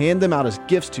them and hand them out as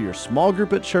gifts to your small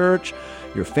group at church,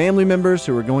 your family members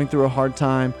who are going through a hard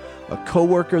time, a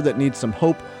coworker that needs some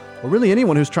hope, or really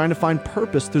anyone who's trying to find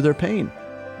purpose through their pain.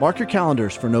 Mark your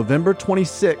calendars for November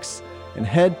 26th and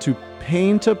head to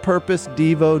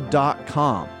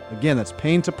paintopurposedevo.com. Again, that's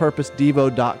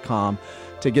paintopurposedevo.com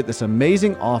to get this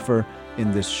amazing offer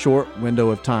in this short window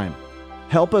of time.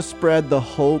 Help us spread the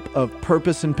hope of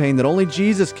purpose and pain that only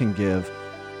Jesus can give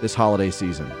this holiday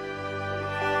season.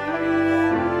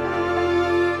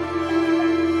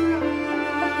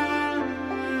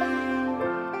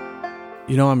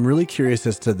 You know, I'm really curious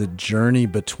as to the journey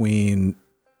between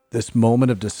this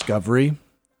moment of discovery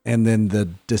and then the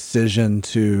decision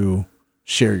to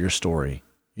share your story.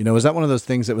 You know, is that one of those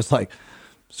things that was like,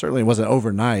 certainly wasn't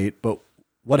overnight, but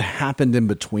what happened in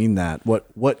between that?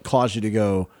 What caused you to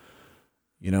go,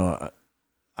 you know,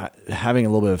 having a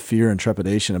little bit of fear and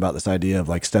trepidation about this idea of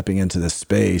like stepping into this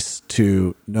space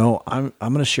to, no, I'm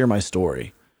going to share my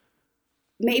story?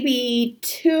 Maybe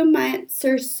 2 months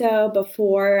or so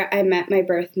before I met my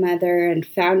birth mother and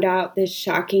found out this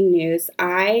shocking news,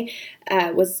 I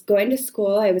was going to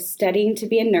school. I was studying to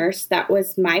be a nurse. That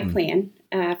was my plan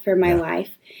for my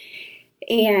life.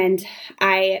 And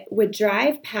I would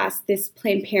drive past this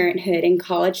Planned Parenthood in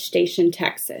College Station,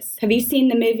 Texas. Have you seen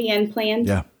the movie Unplanned?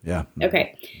 Yeah.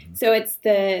 Okay. So it's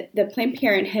the Planned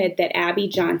Parenthood that Abby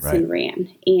Johnson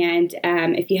ran. And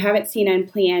if you haven't seen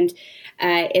Unplanned,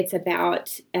 it's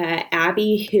about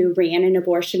Abby, who ran an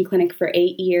abortion clinic for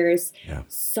 8 years,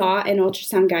 saw an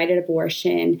ultrasound-guided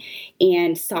abortion,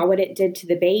 and saw what it did to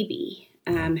the baby.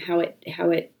 How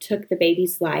it took the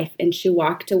baby's life, and she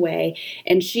walked away.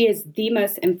 And she is the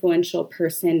most influential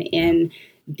person in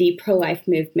the pro-life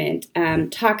movement.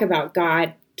 Talk about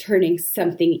God turning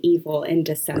something evil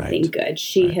into something good.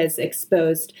 She has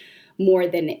exposed more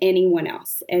than anyone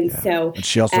else. And so and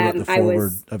she also wrote the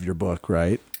foreword of your book,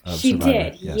 right? She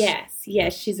did. Yes.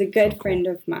 She's a good friend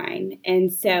of mine.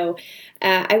 And so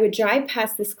I would drive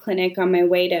past this clinic on my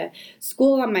way to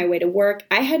school, on my way to work.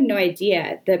 I had no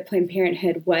idea that Planned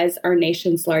Parenthood was our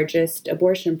nation's largest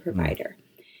abortion provider.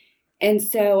 And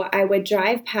so I would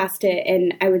drive past it,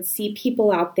 and I would see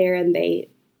people out there, and I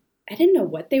didn't know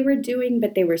what they were doing,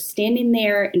 but they were standing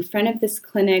there in front of this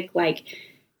clinic, like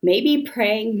maybe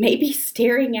praying, maybe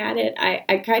staring at it.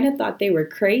 I kind of thought they were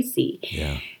crazy.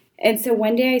 Yeah. And so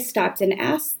one day I stopped and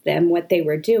asked them what they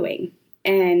were doing.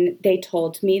 And they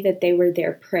told me that they were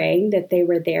there praying, that they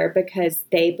were there because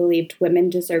they believed women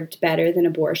deserved better than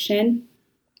abortion,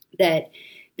 that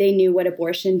they knew what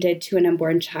abortion did to an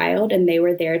unborn child, and they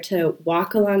were there to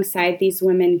walk alongside these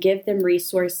women, give them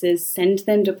resources, send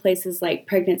them to places like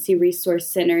pregnancy resource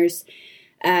centers,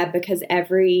 because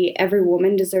every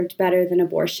woman deserved better than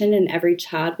abortion, and every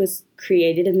child was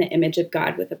created in the image of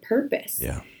God with a purpose.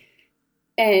 Yeah.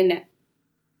 And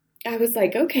I was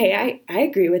like, okay, I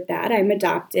agree with that. I'm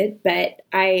adopted, but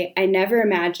I never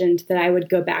imagined that I would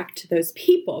go back to those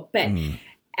people. But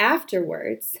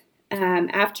afterwards,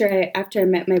 after I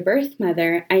met my birth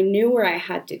mother, I knew where I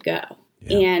had to go.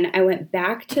 Yeah. And I went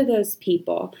back to those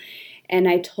people, and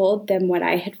I told them what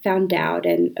I had found out.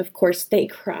 And of course, they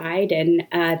cried, and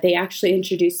they actually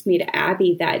introduced me to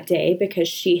Abby that day because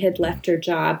she had left her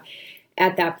job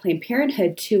at that Planned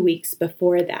Parenthood 2 weeks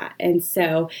before that. And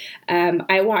so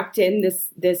I walked in,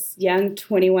 this young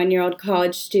 21-year-old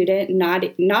college student,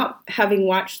 not having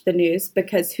watched the news,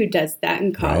 because who does that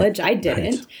in college? I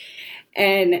didn't.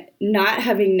 And not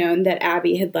having known that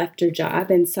Abby had left her job.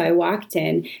 And so I walked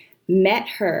in, met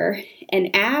her,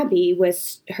 and Abby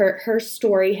her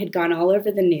story had gone all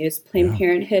over the news. Planned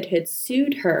Parenthood had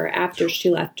sued her after she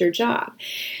left her job.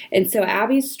 And so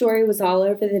Abby's story was all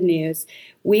over the news.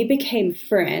 We became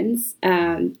friends,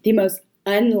 the most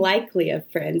unlikely of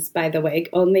friends, by the way.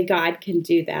 Only God can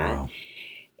do that. Wow.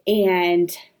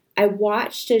 And I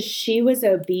watched as she was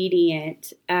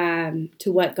obedient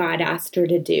to what God asked her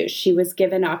to do. She was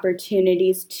given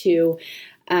opportunities to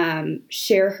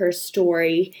share her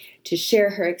story, to share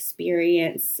her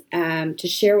experience, to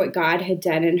share what God had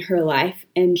done in her life.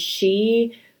 And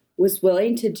she was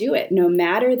willing to do it, no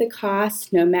matter the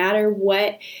cost, no matter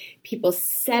what people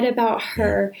said about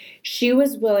her. She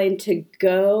was willing to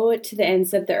go to the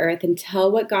ends of the earth and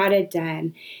tell what God had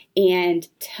done and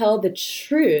tell the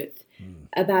truth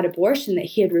about abortion that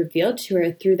he had revealed to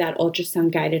her through that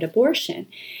ultrasound-guided abortion.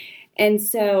 And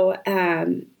so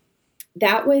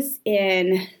that was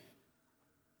in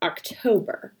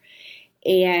October.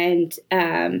 And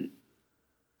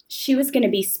she was going to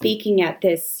be speaking at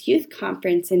this youth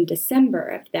conference in December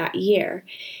of that year.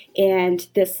 And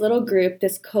this little group,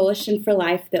 this Coalition for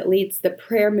Life that leads the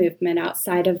prayer movement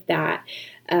outside of that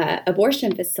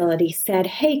abortion facility, said,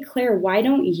 "Hey, Claire, why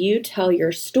don't you tell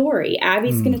your story?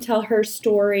 Abby's going to tell her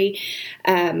story.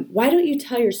 Why don't you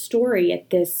tell your story at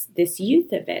this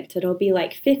youth event? It'll be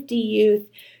like 50 youth.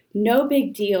 No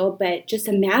big deal, but just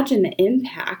imagine the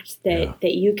impact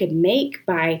that you could make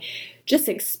by just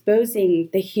exposing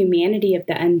the humanity of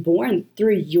the unborn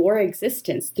through your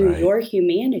existence, through your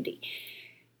humanity."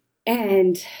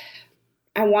 And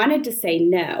I wanted to say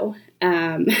no.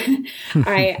 I'm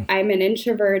an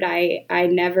introvert. I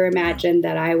never imagined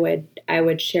that I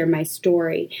would share my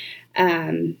story.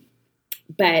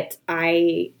 But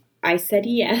I said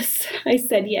yes. I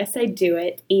said yes, I'd do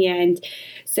it. And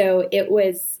so it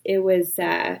was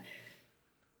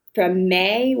from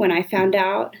May when I found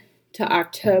out to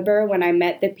October when I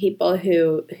met the people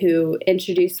who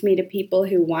introduced me to people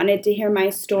who wanted to hear my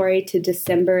story, to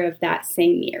December of that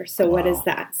same year. So what is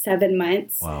that? 7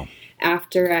 months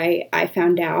after I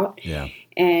found out. Yeah.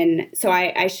 And so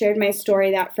I shared my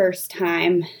story that first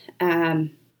time,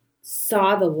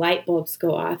 saw the light bulbs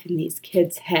go off in these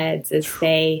kids' heads as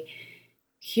they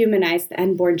humanize the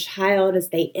unborn child, as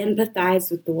they empathize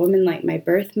with the woman like my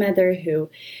birth mother who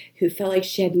felt like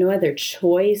she had no other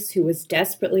choice, who was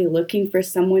desperately looking for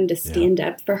someone to stand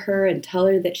up for her and tell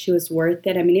her that she was worth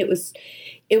it. I mean,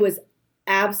 it was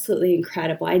absolutely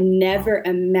incredible. I never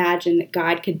imagined that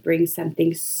God could bring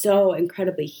something so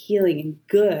incredibly healing and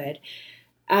good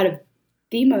out of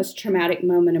the most traumatic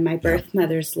moment of my birth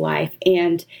mother's life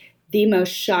and the most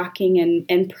shocking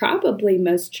and probably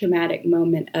most traumatic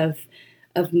moment of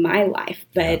my life.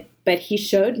 But he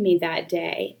showed me that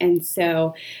day. And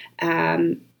so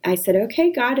I said,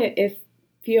 okay, God, if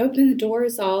you open the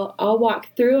doors, I'll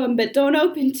walk through them, but don't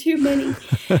open too many.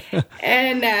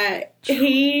 And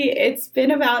it's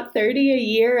been about 30 a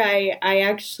year. I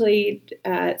actually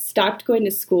stopped going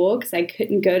to school because I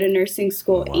couldn't go to nursing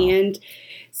school and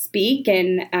speak.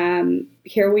 And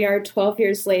here we are 12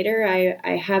 years later.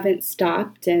 I haven't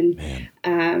stopped, and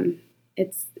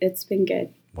it's been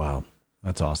good. Wow.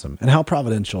 That's awesome. And how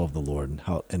providential of the Lord, and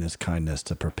how in his kindness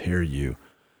to prepare you,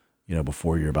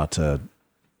 before you're about to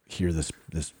hear this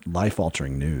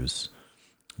life-altering news,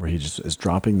 where he just is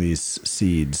dropping these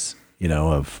seeds,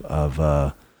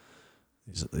 of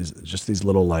these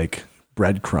little like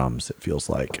breadcrumbs, it feels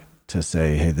like, to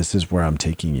say, hey, this is where I'm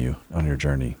taking you on your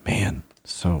journey. Man,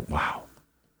 so wow.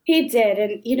 He did.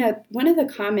 And, one of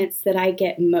the comments that I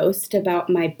get most about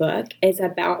my book is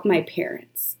about my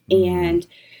parents and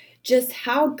just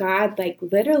how God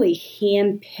literally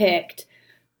handpicked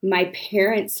my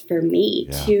parents for me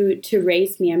to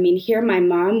raise me. I mean, here my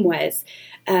mom was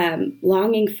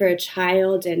longing for a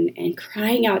child and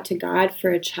crying out to God for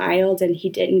a child, and he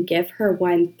didn't give her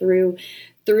one through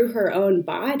her own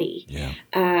body. Yeah.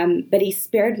 But he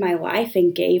spared my life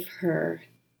and gave her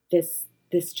this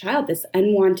child, this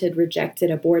unwanted,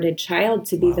 rejected, aborted child,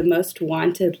 to be the most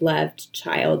wanted, loved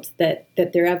child that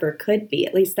there ever could be.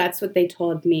 At least that's what they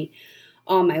told me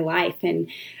all my life. And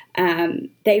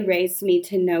they raised me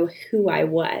to know who I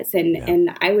was.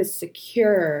 And I was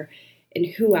secure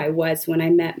in who I was when I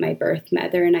met my birth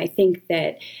mother. And I think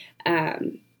that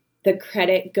the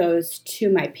credit goes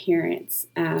to my parents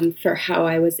for how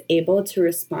I was able to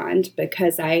respond,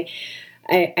 because I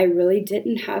really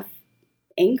didn't have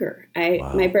anger.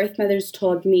 My birth mother's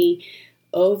told me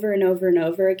over and over and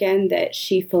over again that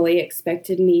she fully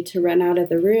expected me to run out of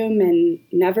the room and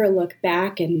never look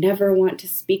back and never want to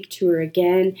speak to her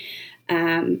again,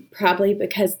 probably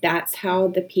because that's how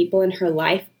the people in her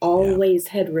life always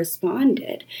had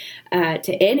responded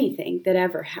to anything that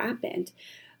ever happened.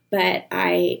 But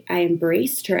I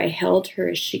embraced her. I held her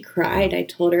as she cried. I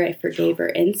told her I forgave her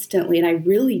instantly, and I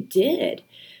really did,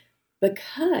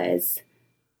 because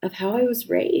of how I was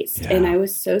raised. And I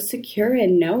was so secure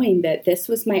in knowing that this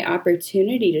was my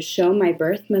opportunity to show my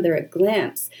birth mother a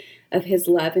glimpse of his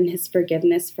love and his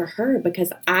forgiveness for her,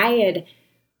 because I had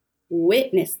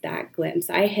witnessed that glimpse.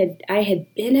 I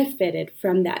had benefited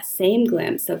from that same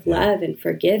glimpse of love and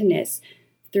forgiveness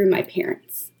through my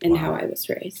parents and how I was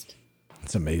raised.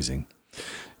 It's amazing.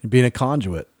 Being a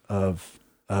conduit of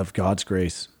God's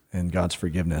grace and God's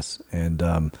forgiveness.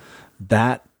 And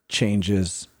that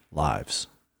changes lives.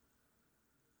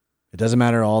 It doesn't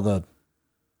matter all the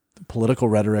political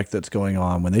rhetoric that's going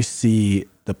on. When they see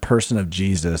the person of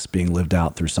Jesus being lived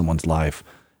out through someone's life,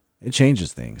 it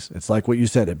changes things. It's like what you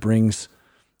said. It brings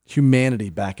humanity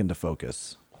back into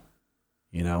focus.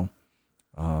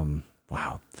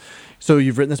 Wow. So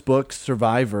you've written this book,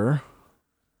 Survivor,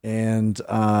 and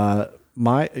I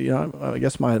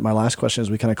guess my last question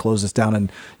as we kind of close this down and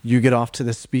you get off to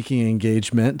the speaking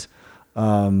engagement.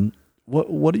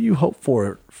 What do you hope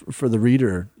for the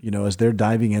reader, as they're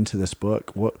diving into this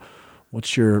book?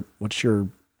 What's your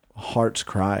heart's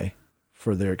cry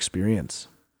for their experience?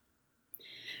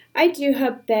 I do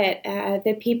hope that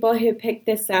the people who pick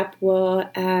this up will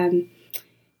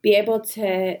be able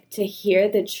to hear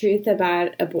the truth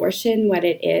about abortion, what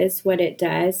it is, what it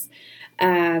does,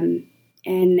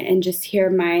 and just hear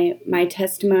my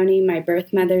testimony, my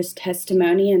birth mother's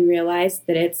testimony, and realize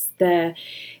that it's the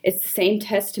same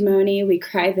testimony. We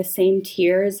cry the same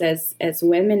tears as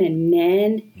women and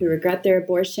men who regret their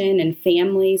abortion, and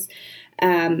families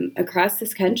across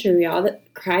this country. We all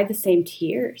cry the same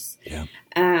tears. Yeah.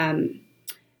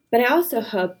 But I also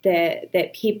hope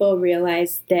that people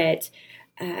realize that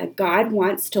God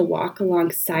wants to walk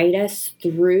alongside us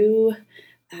through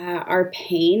our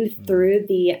pain, through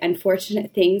the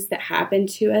unfortunate things that happen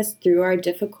to us, through our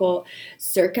difficult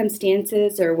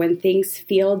circumstances, or when things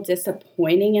feel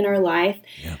disappointing in our life,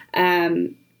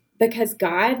 because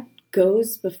God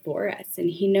goes before us and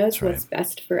he knows what's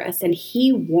best for us, and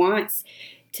he wants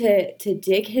to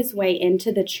dig his way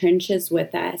into the trenches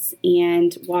with us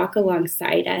and walk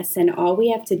alongside us. And all we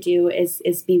have to do is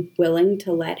be willing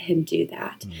to let him do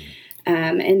that.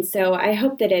 And so I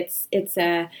hope that it's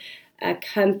a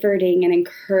comforting and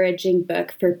encouraging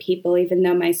book for people, even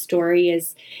though my story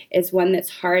is one that's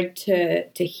hard to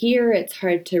hear, it's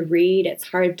hard to read, it's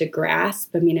hard to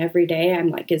grasp. I mean, every day I'm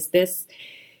like, is this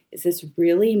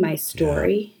really my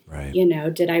story? Yeah, right. You know,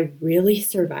 did I really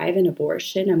survive an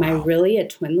abortion? Am I really a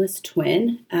twinless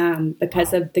twin?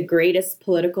 Because of the greatest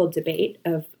political debate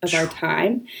of our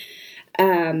time.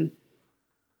 But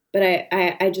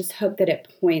I just hope that it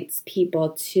points people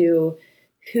to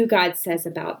who God says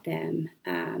about them,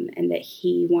 and that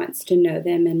he wants to know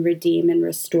them and redeem and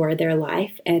restore their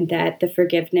life, and that the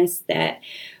forgiveness that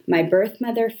my birth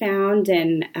mother found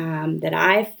and that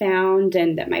I've found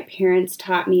and that my parents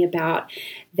taught me about,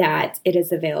 that it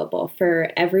is available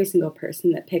for every single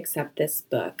person that picks up this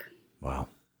book. Wow,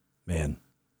 man.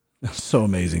 So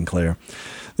amazing, Claire.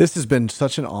 This has been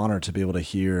such an honor to be able to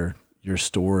hear your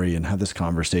story and have this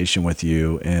conversation with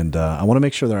you. And I want to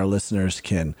make sure that our listeners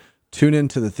can tune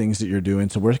into the things that you're doing.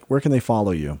 So where can they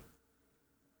follow you?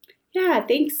 Yeah,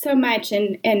 thanks so much.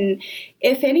 And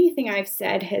if anything I've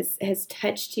said has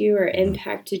touched you or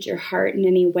impacted your heart in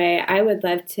any way, I would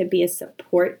love to be a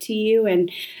support to you. And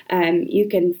you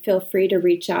can feel free to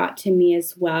reach out to me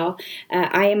as well.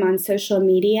 I am on social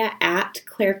media at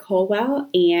Claire Culwell,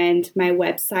 and my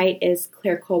website is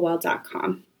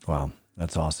claireculwell.com. Wow,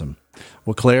 that's awesome.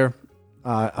 Well, Claire,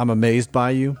 I'm amazed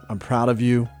by you. I'm proud of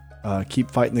you. Keep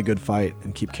fighting the good fight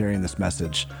and keep carrying this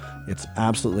message. It's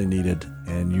absolutely needed,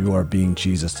 and you are being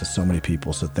Jesus to so many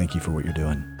people. So thank you for what you're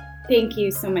doing. Thank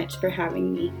you so much for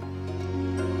having me.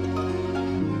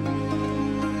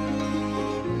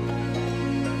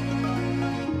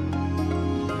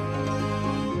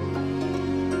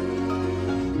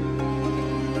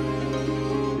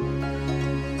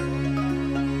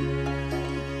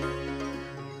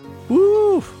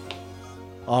 Woo!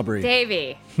 Aubrey.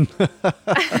 Davey.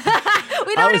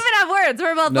 We don't even have words.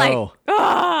 We're both like,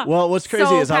 oh, well, what's crazy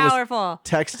so is powerful. I was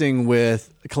texting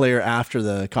with Claire after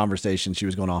the conversation. She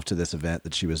was going off to this event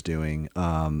that she was doing,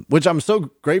 which I'm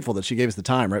so grateful that she gave us the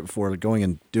time right before going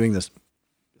and doing this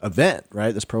event,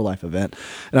 right? This pro-life event.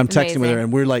 And I'm texting with her,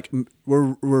 and we're like,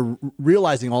 we're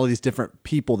realizing all of these different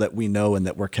people that we know and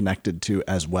that we're connected to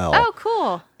as well. Oh,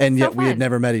 cool. And yet we had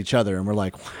never met each other. And we're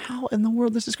like, how in the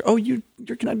world this is? Oh, you're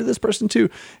connected to this person too.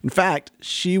 In fact,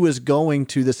 she was going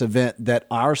to this event that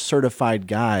our certified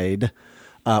guide,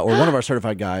 or one of our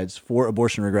certified guides for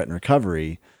abortion, regret, and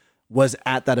recovery was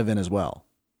at that event as well.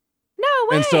 No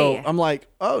way. And so I'm like,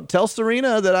 oh, tell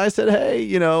Serena that I said,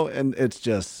 hey, and it's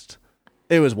just...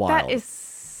 It was wild. It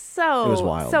was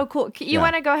wild. So cool. You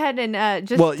want to go ahead and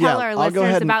just tell our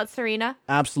listeners about Serena?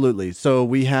 Absolutely. So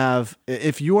we have,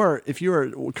 if you are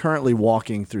currently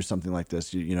walking through something like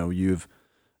this, you've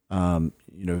had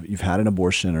an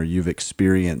abortion or you've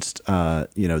experienced,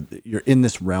 you're in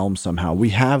this realm somehow. We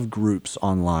have groups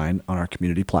online on our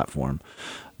community platform.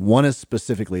 One is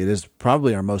specifically, it is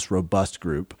probably our most robust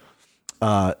group.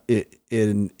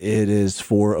 It is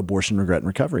for abortion, regret, and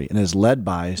recovery, and is led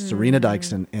by Serena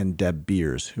Dykson and Deb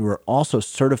Beers, who are also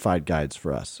certified guides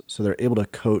for us. So they're able to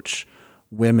coach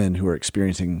women who are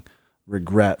experiencing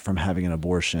regret from having an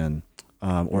abortion,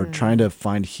 or trying to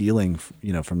find healing,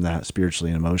 from that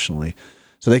spiritually and emotionally.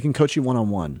 So they can coach you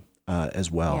one-on-one as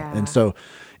well. Yeah. And so,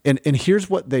 and here's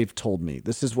what they've told me.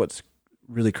 This is what's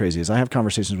really crazy is I have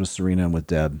conversations with Serena and with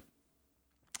Deb.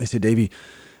 They say, Davey,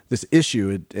 this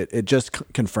issue, it just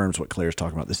confirms what Claire's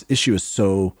talking about. This issue is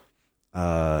so,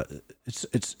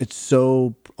 it's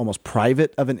so almost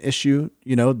private of an issue,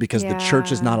 because the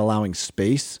church is not allowing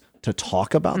space to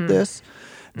talk about this,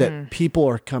 that people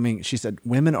are coming. She said,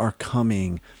 women are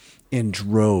coming in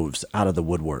droves out of the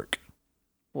woodwork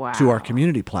to our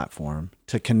community platform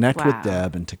to connect with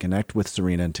Deb and to connect with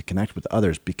Serena and to connect with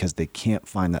others because they can't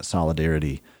find that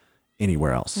solidarity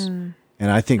anywhere else. And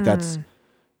I think that's,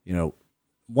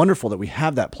 wonderful that we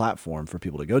have that platform for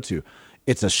people to go to.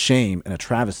 It's a shame and a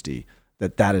travesty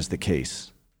that is the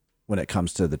case when it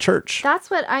comes to the church. That's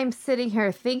what I'm sitting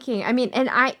here thinking. I mean, and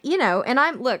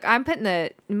I'm putting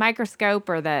the microscope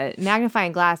or the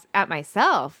magnifying glass at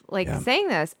myself, saying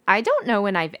this. I don't know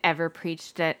when I've ever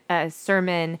preached a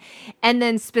sermon and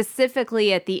then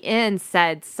specifically at the end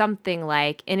said something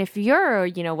like, and if you're,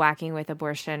 walking with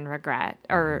abortion, regret,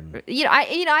 or,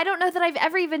 I don't know that I've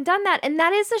ever even done that. And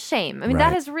that is a shame. I mean,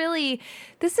 that is really,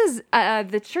 this is,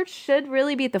 the church should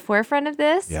really be at the forefront of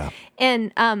this. Yeah.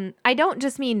 And I don't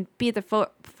just mean be at the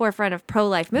forefront of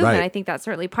pro-life movement. Right. I think that's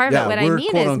certainly part of it. What I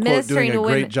mean is ministering doing to a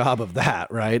great women. job of that,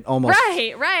 right? Almost.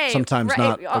 Right. Sometimes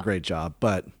not a great job,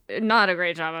 but not a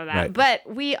great job of that. Right. But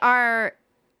we are,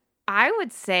 I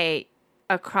would say,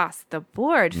 across the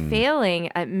board, failing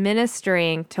at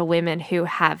ministering to women who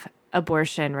have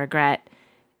abortion, regret,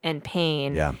 and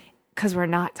pain. Yeah. Because we're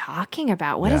not talking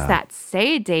about what does that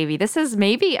say, Davey? This is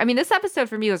this episode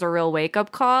for me was a real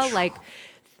wake-up call. Like,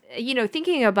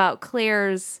 thinking about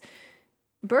Claire's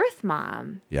birth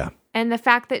mom. Yeah. And the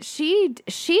fact that she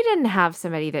didn't have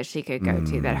somebody that she could go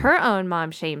to, that her own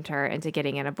mom shamed her into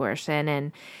getting an abortion.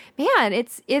 And man,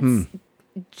 it's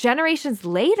generations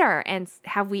later, and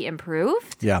have we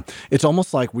improved? Yeah. It's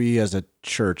almost like we as a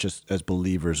church, as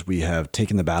believers, we have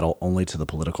taken the battle only to the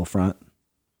political front.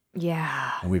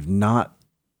 Yeah. And we've not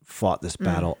fought this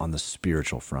battle on the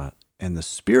spiritual front. And the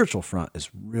spiritual front is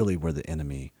really where the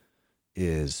enemy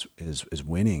is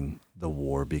winning the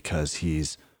war, because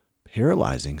he's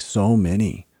paralyzing so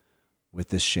many with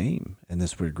this shame and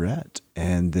this regret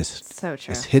and this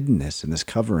hiddenness and this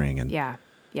covering. And yeah.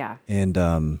 And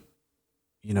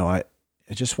I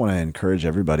just want to encourage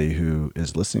everybody who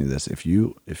is listening to this. If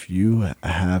you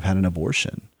have had an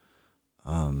abortion,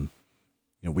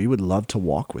 we would love to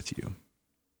walk with you.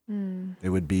 It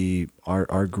would be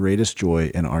our greatest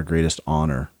joy and our greatest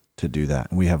honor to do that.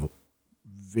 And we have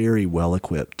very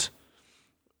well-equipped,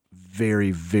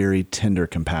 very, very tender,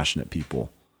 compassionate people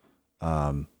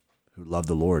who love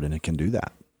the Lord, and it can do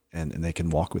that, and they can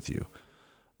walk with you.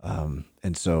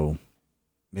 And so,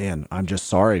 man, I'm just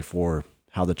sorry for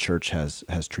how the church has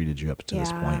treated you up to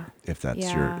this point, if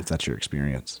that's your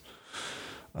experience.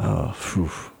 The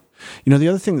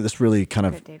other thing that this really kind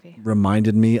of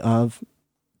reminded me of,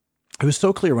 it was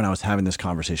so clear when I was having this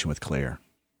conversation with Claire.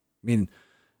 I mean,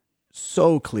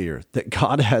 so clear that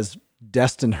God has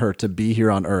destined her to be here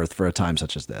on earth for a time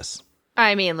such as this.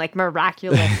 I mean, like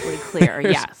miraculously clear,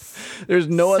 yes. There's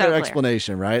no other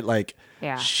explanation, right? Like,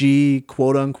 she,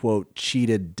 quote unquote,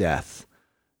 cheated death.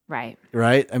 Right.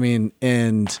 Right? I mean,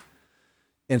 and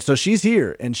so she's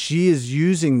here, and she is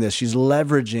using this, she's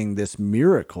leveraging this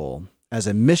miracle as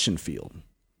a mission field.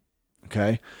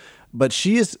 Okay? But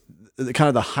she is kind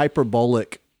of the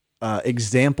hyperbolic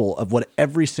example of what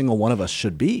every single one of us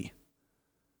should be.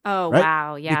 Oh, right?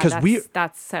 Wow. Yeah. Because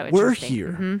that's so interesting. We're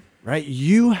here, right?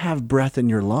 You have breath in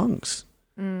your lungs,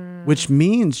 which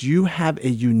means you have a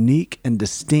unique and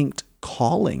distinct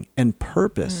calling and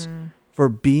purpose for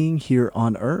being here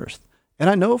on earth. And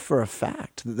I know for a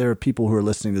fact that there are people who are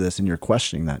listening to this, and you're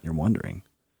questioning that, and you're wondering.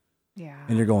 Yeah.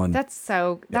 And you're going, that's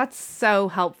so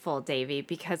helpful, Davey,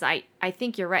 because I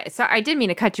think you're right. So I didn't mean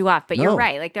to cut you off, but you're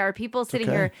right. Like, there are people sitting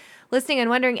here listening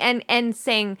and wondering and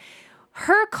saying,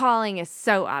 her calling is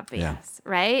so obvious,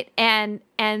 right? And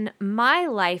my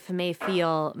life may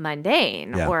feel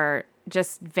mundane or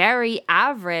just very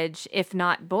average, if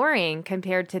not boring,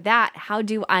 compared to that. How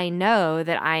do I know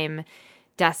that I'm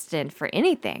destined for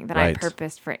anything, that I'm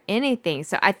purposed for anything?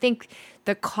 So I think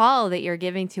the call that you're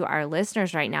giving to our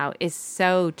listeners right now is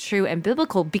so true and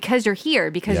biblical, because you're here,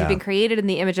 because you've been created in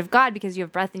the image of God, because you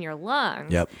have breath in your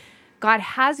lungs. Yep. God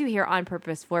has you here on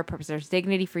purpose, for purpose. There's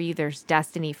dignity for you. There's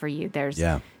destiny for you. There's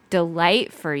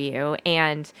delight for you.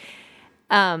 And,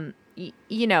 how do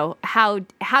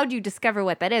you discover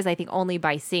what that is? I think only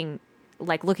by seeing,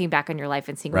 like, looking back on your life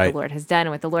and seeing what the Lord has done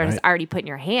and what the Lord has already put in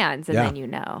your hands, and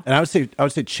then And I would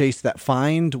say chase that.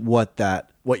 Find what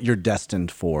you're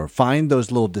destined for. Find those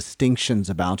little distinctions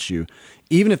about you,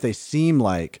 even if they seem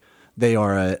like they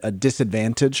are a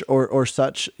disadvantage or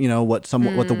such, what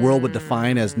the world would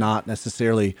define as not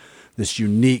necessarily this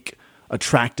unique,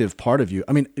 attractive part of you.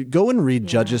 I mean, go and read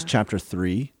Judges chapter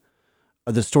 3,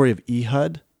 the story of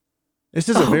Ehud. This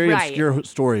is a very obscure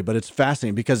story, but it's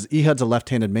fascinating, because Ehud's a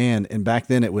left-handed man, and back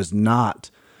then it was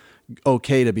not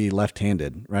okay to be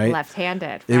left-handed, right?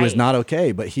 Left-handed, It was not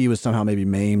okay, but he was somehow maybe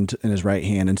maimed in his right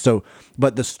hand. And so,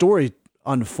 but the story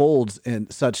unfolds in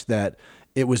such that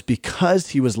it was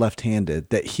because he was left-handed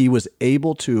that he was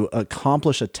able to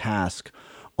accomplish a task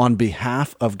on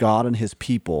behalf of God and his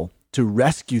people to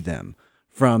rescue them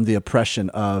from the oppression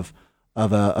of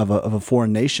a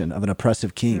foreign nation, of an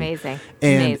oppressive king. Amazing.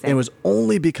 And it was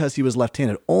only because he was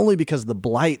left-handed, only because of the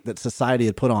blight that society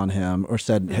had put on him, or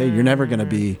said, hey, you're never going to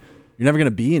be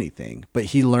anything. But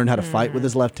he learned how to fight with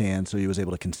his left hand, so he was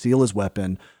able to conceal his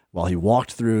weapon while he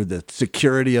walked through the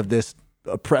security of this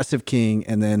oppressive king,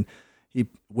 and then he,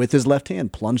 with his left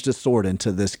hand, plunged his sword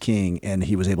into this king, and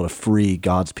he was able to free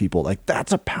God's people. Like,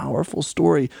 that's a powerful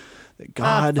story that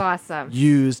God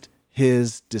used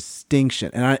his distinction.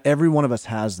 And every one of us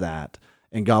has that.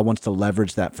 And God wants to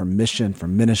leverage that for mission, for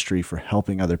ministry, for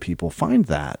helping other people. Find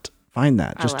that.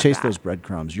 Just chase those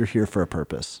breadcrumbs. You're here for a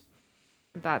purpose.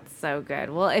 That's so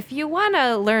good. Well, if you want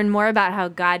to learn more about how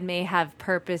God may have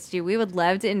purposed you, we would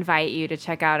love to invite you to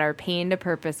check out our Pain to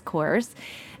Purpose course.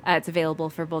 It's available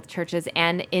for both churches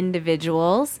and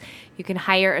individuals. You can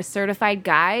hire a certified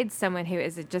guide, someone who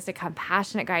is just a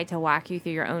compassionate guide to walk you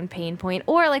through your own pain point.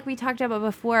 Or like we talked about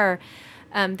before,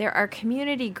 there are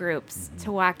community groups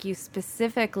to walk you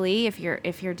specifically if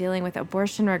you're dealing with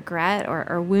abortion regret or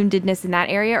woundedness in that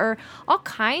area, or all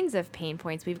kinds of pain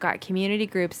points. We've got community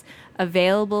groups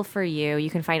available for you. You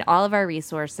can find all of our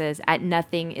resources at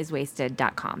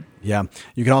nothingiswasted.com. Yeah.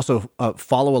 You can also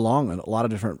follow along in a lot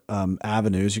of different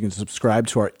avenues. You can subscribe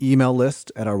to our email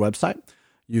list at our website.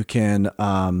 You can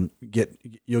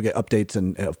you'll get updates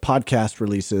of podcast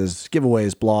releases,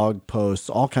 giveaways, blog posts,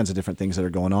 all kinds of different things that are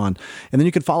going on. And then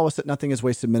you can follow us at Nothing is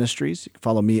Wasted Ministries. You can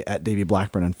follow me at Davey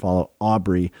Blackburn and follow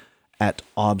Aubrey at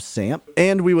ObSamp.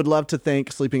 And we would love to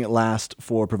thank Sleeping at Last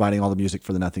for providing all the music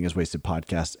for the Nothing is Wasted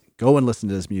podcast. Go and listen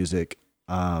to this music.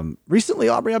 Recently,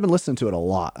 Aubrey, I've been listening to it a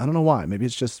lot. I don't know why. Maybe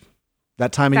it's just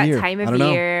that time of year. That time of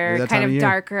year, kind of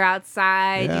darker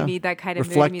outside. Yeah. You need that kind of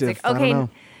mood music. Okay.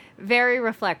 Very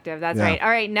reflective. That's right. All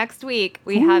right. Next week,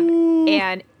 we have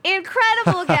an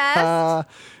incredible guest.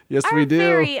 Yes, we do. Our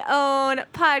very own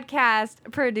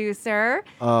podcast producer.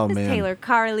 Oh, man. Taylor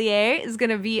Carlier is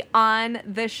going to be on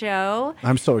the show.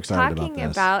 I'm so excited about this. Talking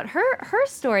about her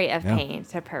story of pain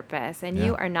to purpose. And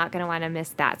you are not going to want to miss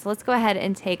that. So let's go ahead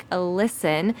and take a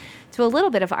listen to a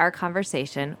little bit of our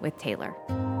conversation with Taylor.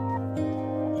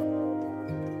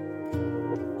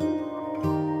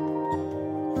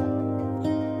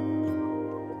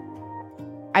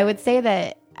 I would say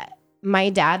that my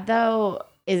dad, though,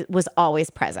 was always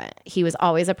present. He was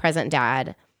always a present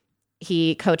dad.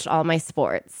 He coached all my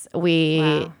sports.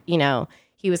 He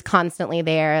was constantly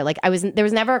there. Like there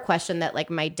was never a question that like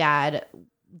my dad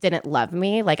didn't love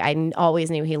me. Like I always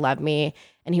knew he loved me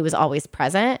and he was always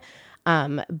present.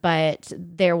 But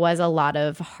there was a lot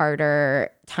of harder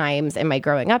times in my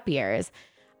growing up years.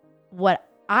 What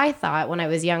I thought when I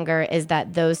was younger is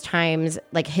that those times,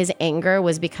 like his anger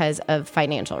was because of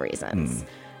financial reasons.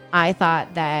 I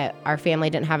thought that our family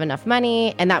didn't have enough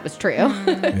money, and that was true.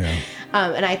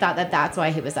 And I thought that that's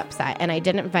why he was upset. And I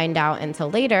didn't find out until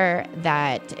later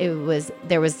that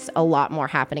there was a lot more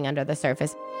happening under the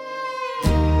surface.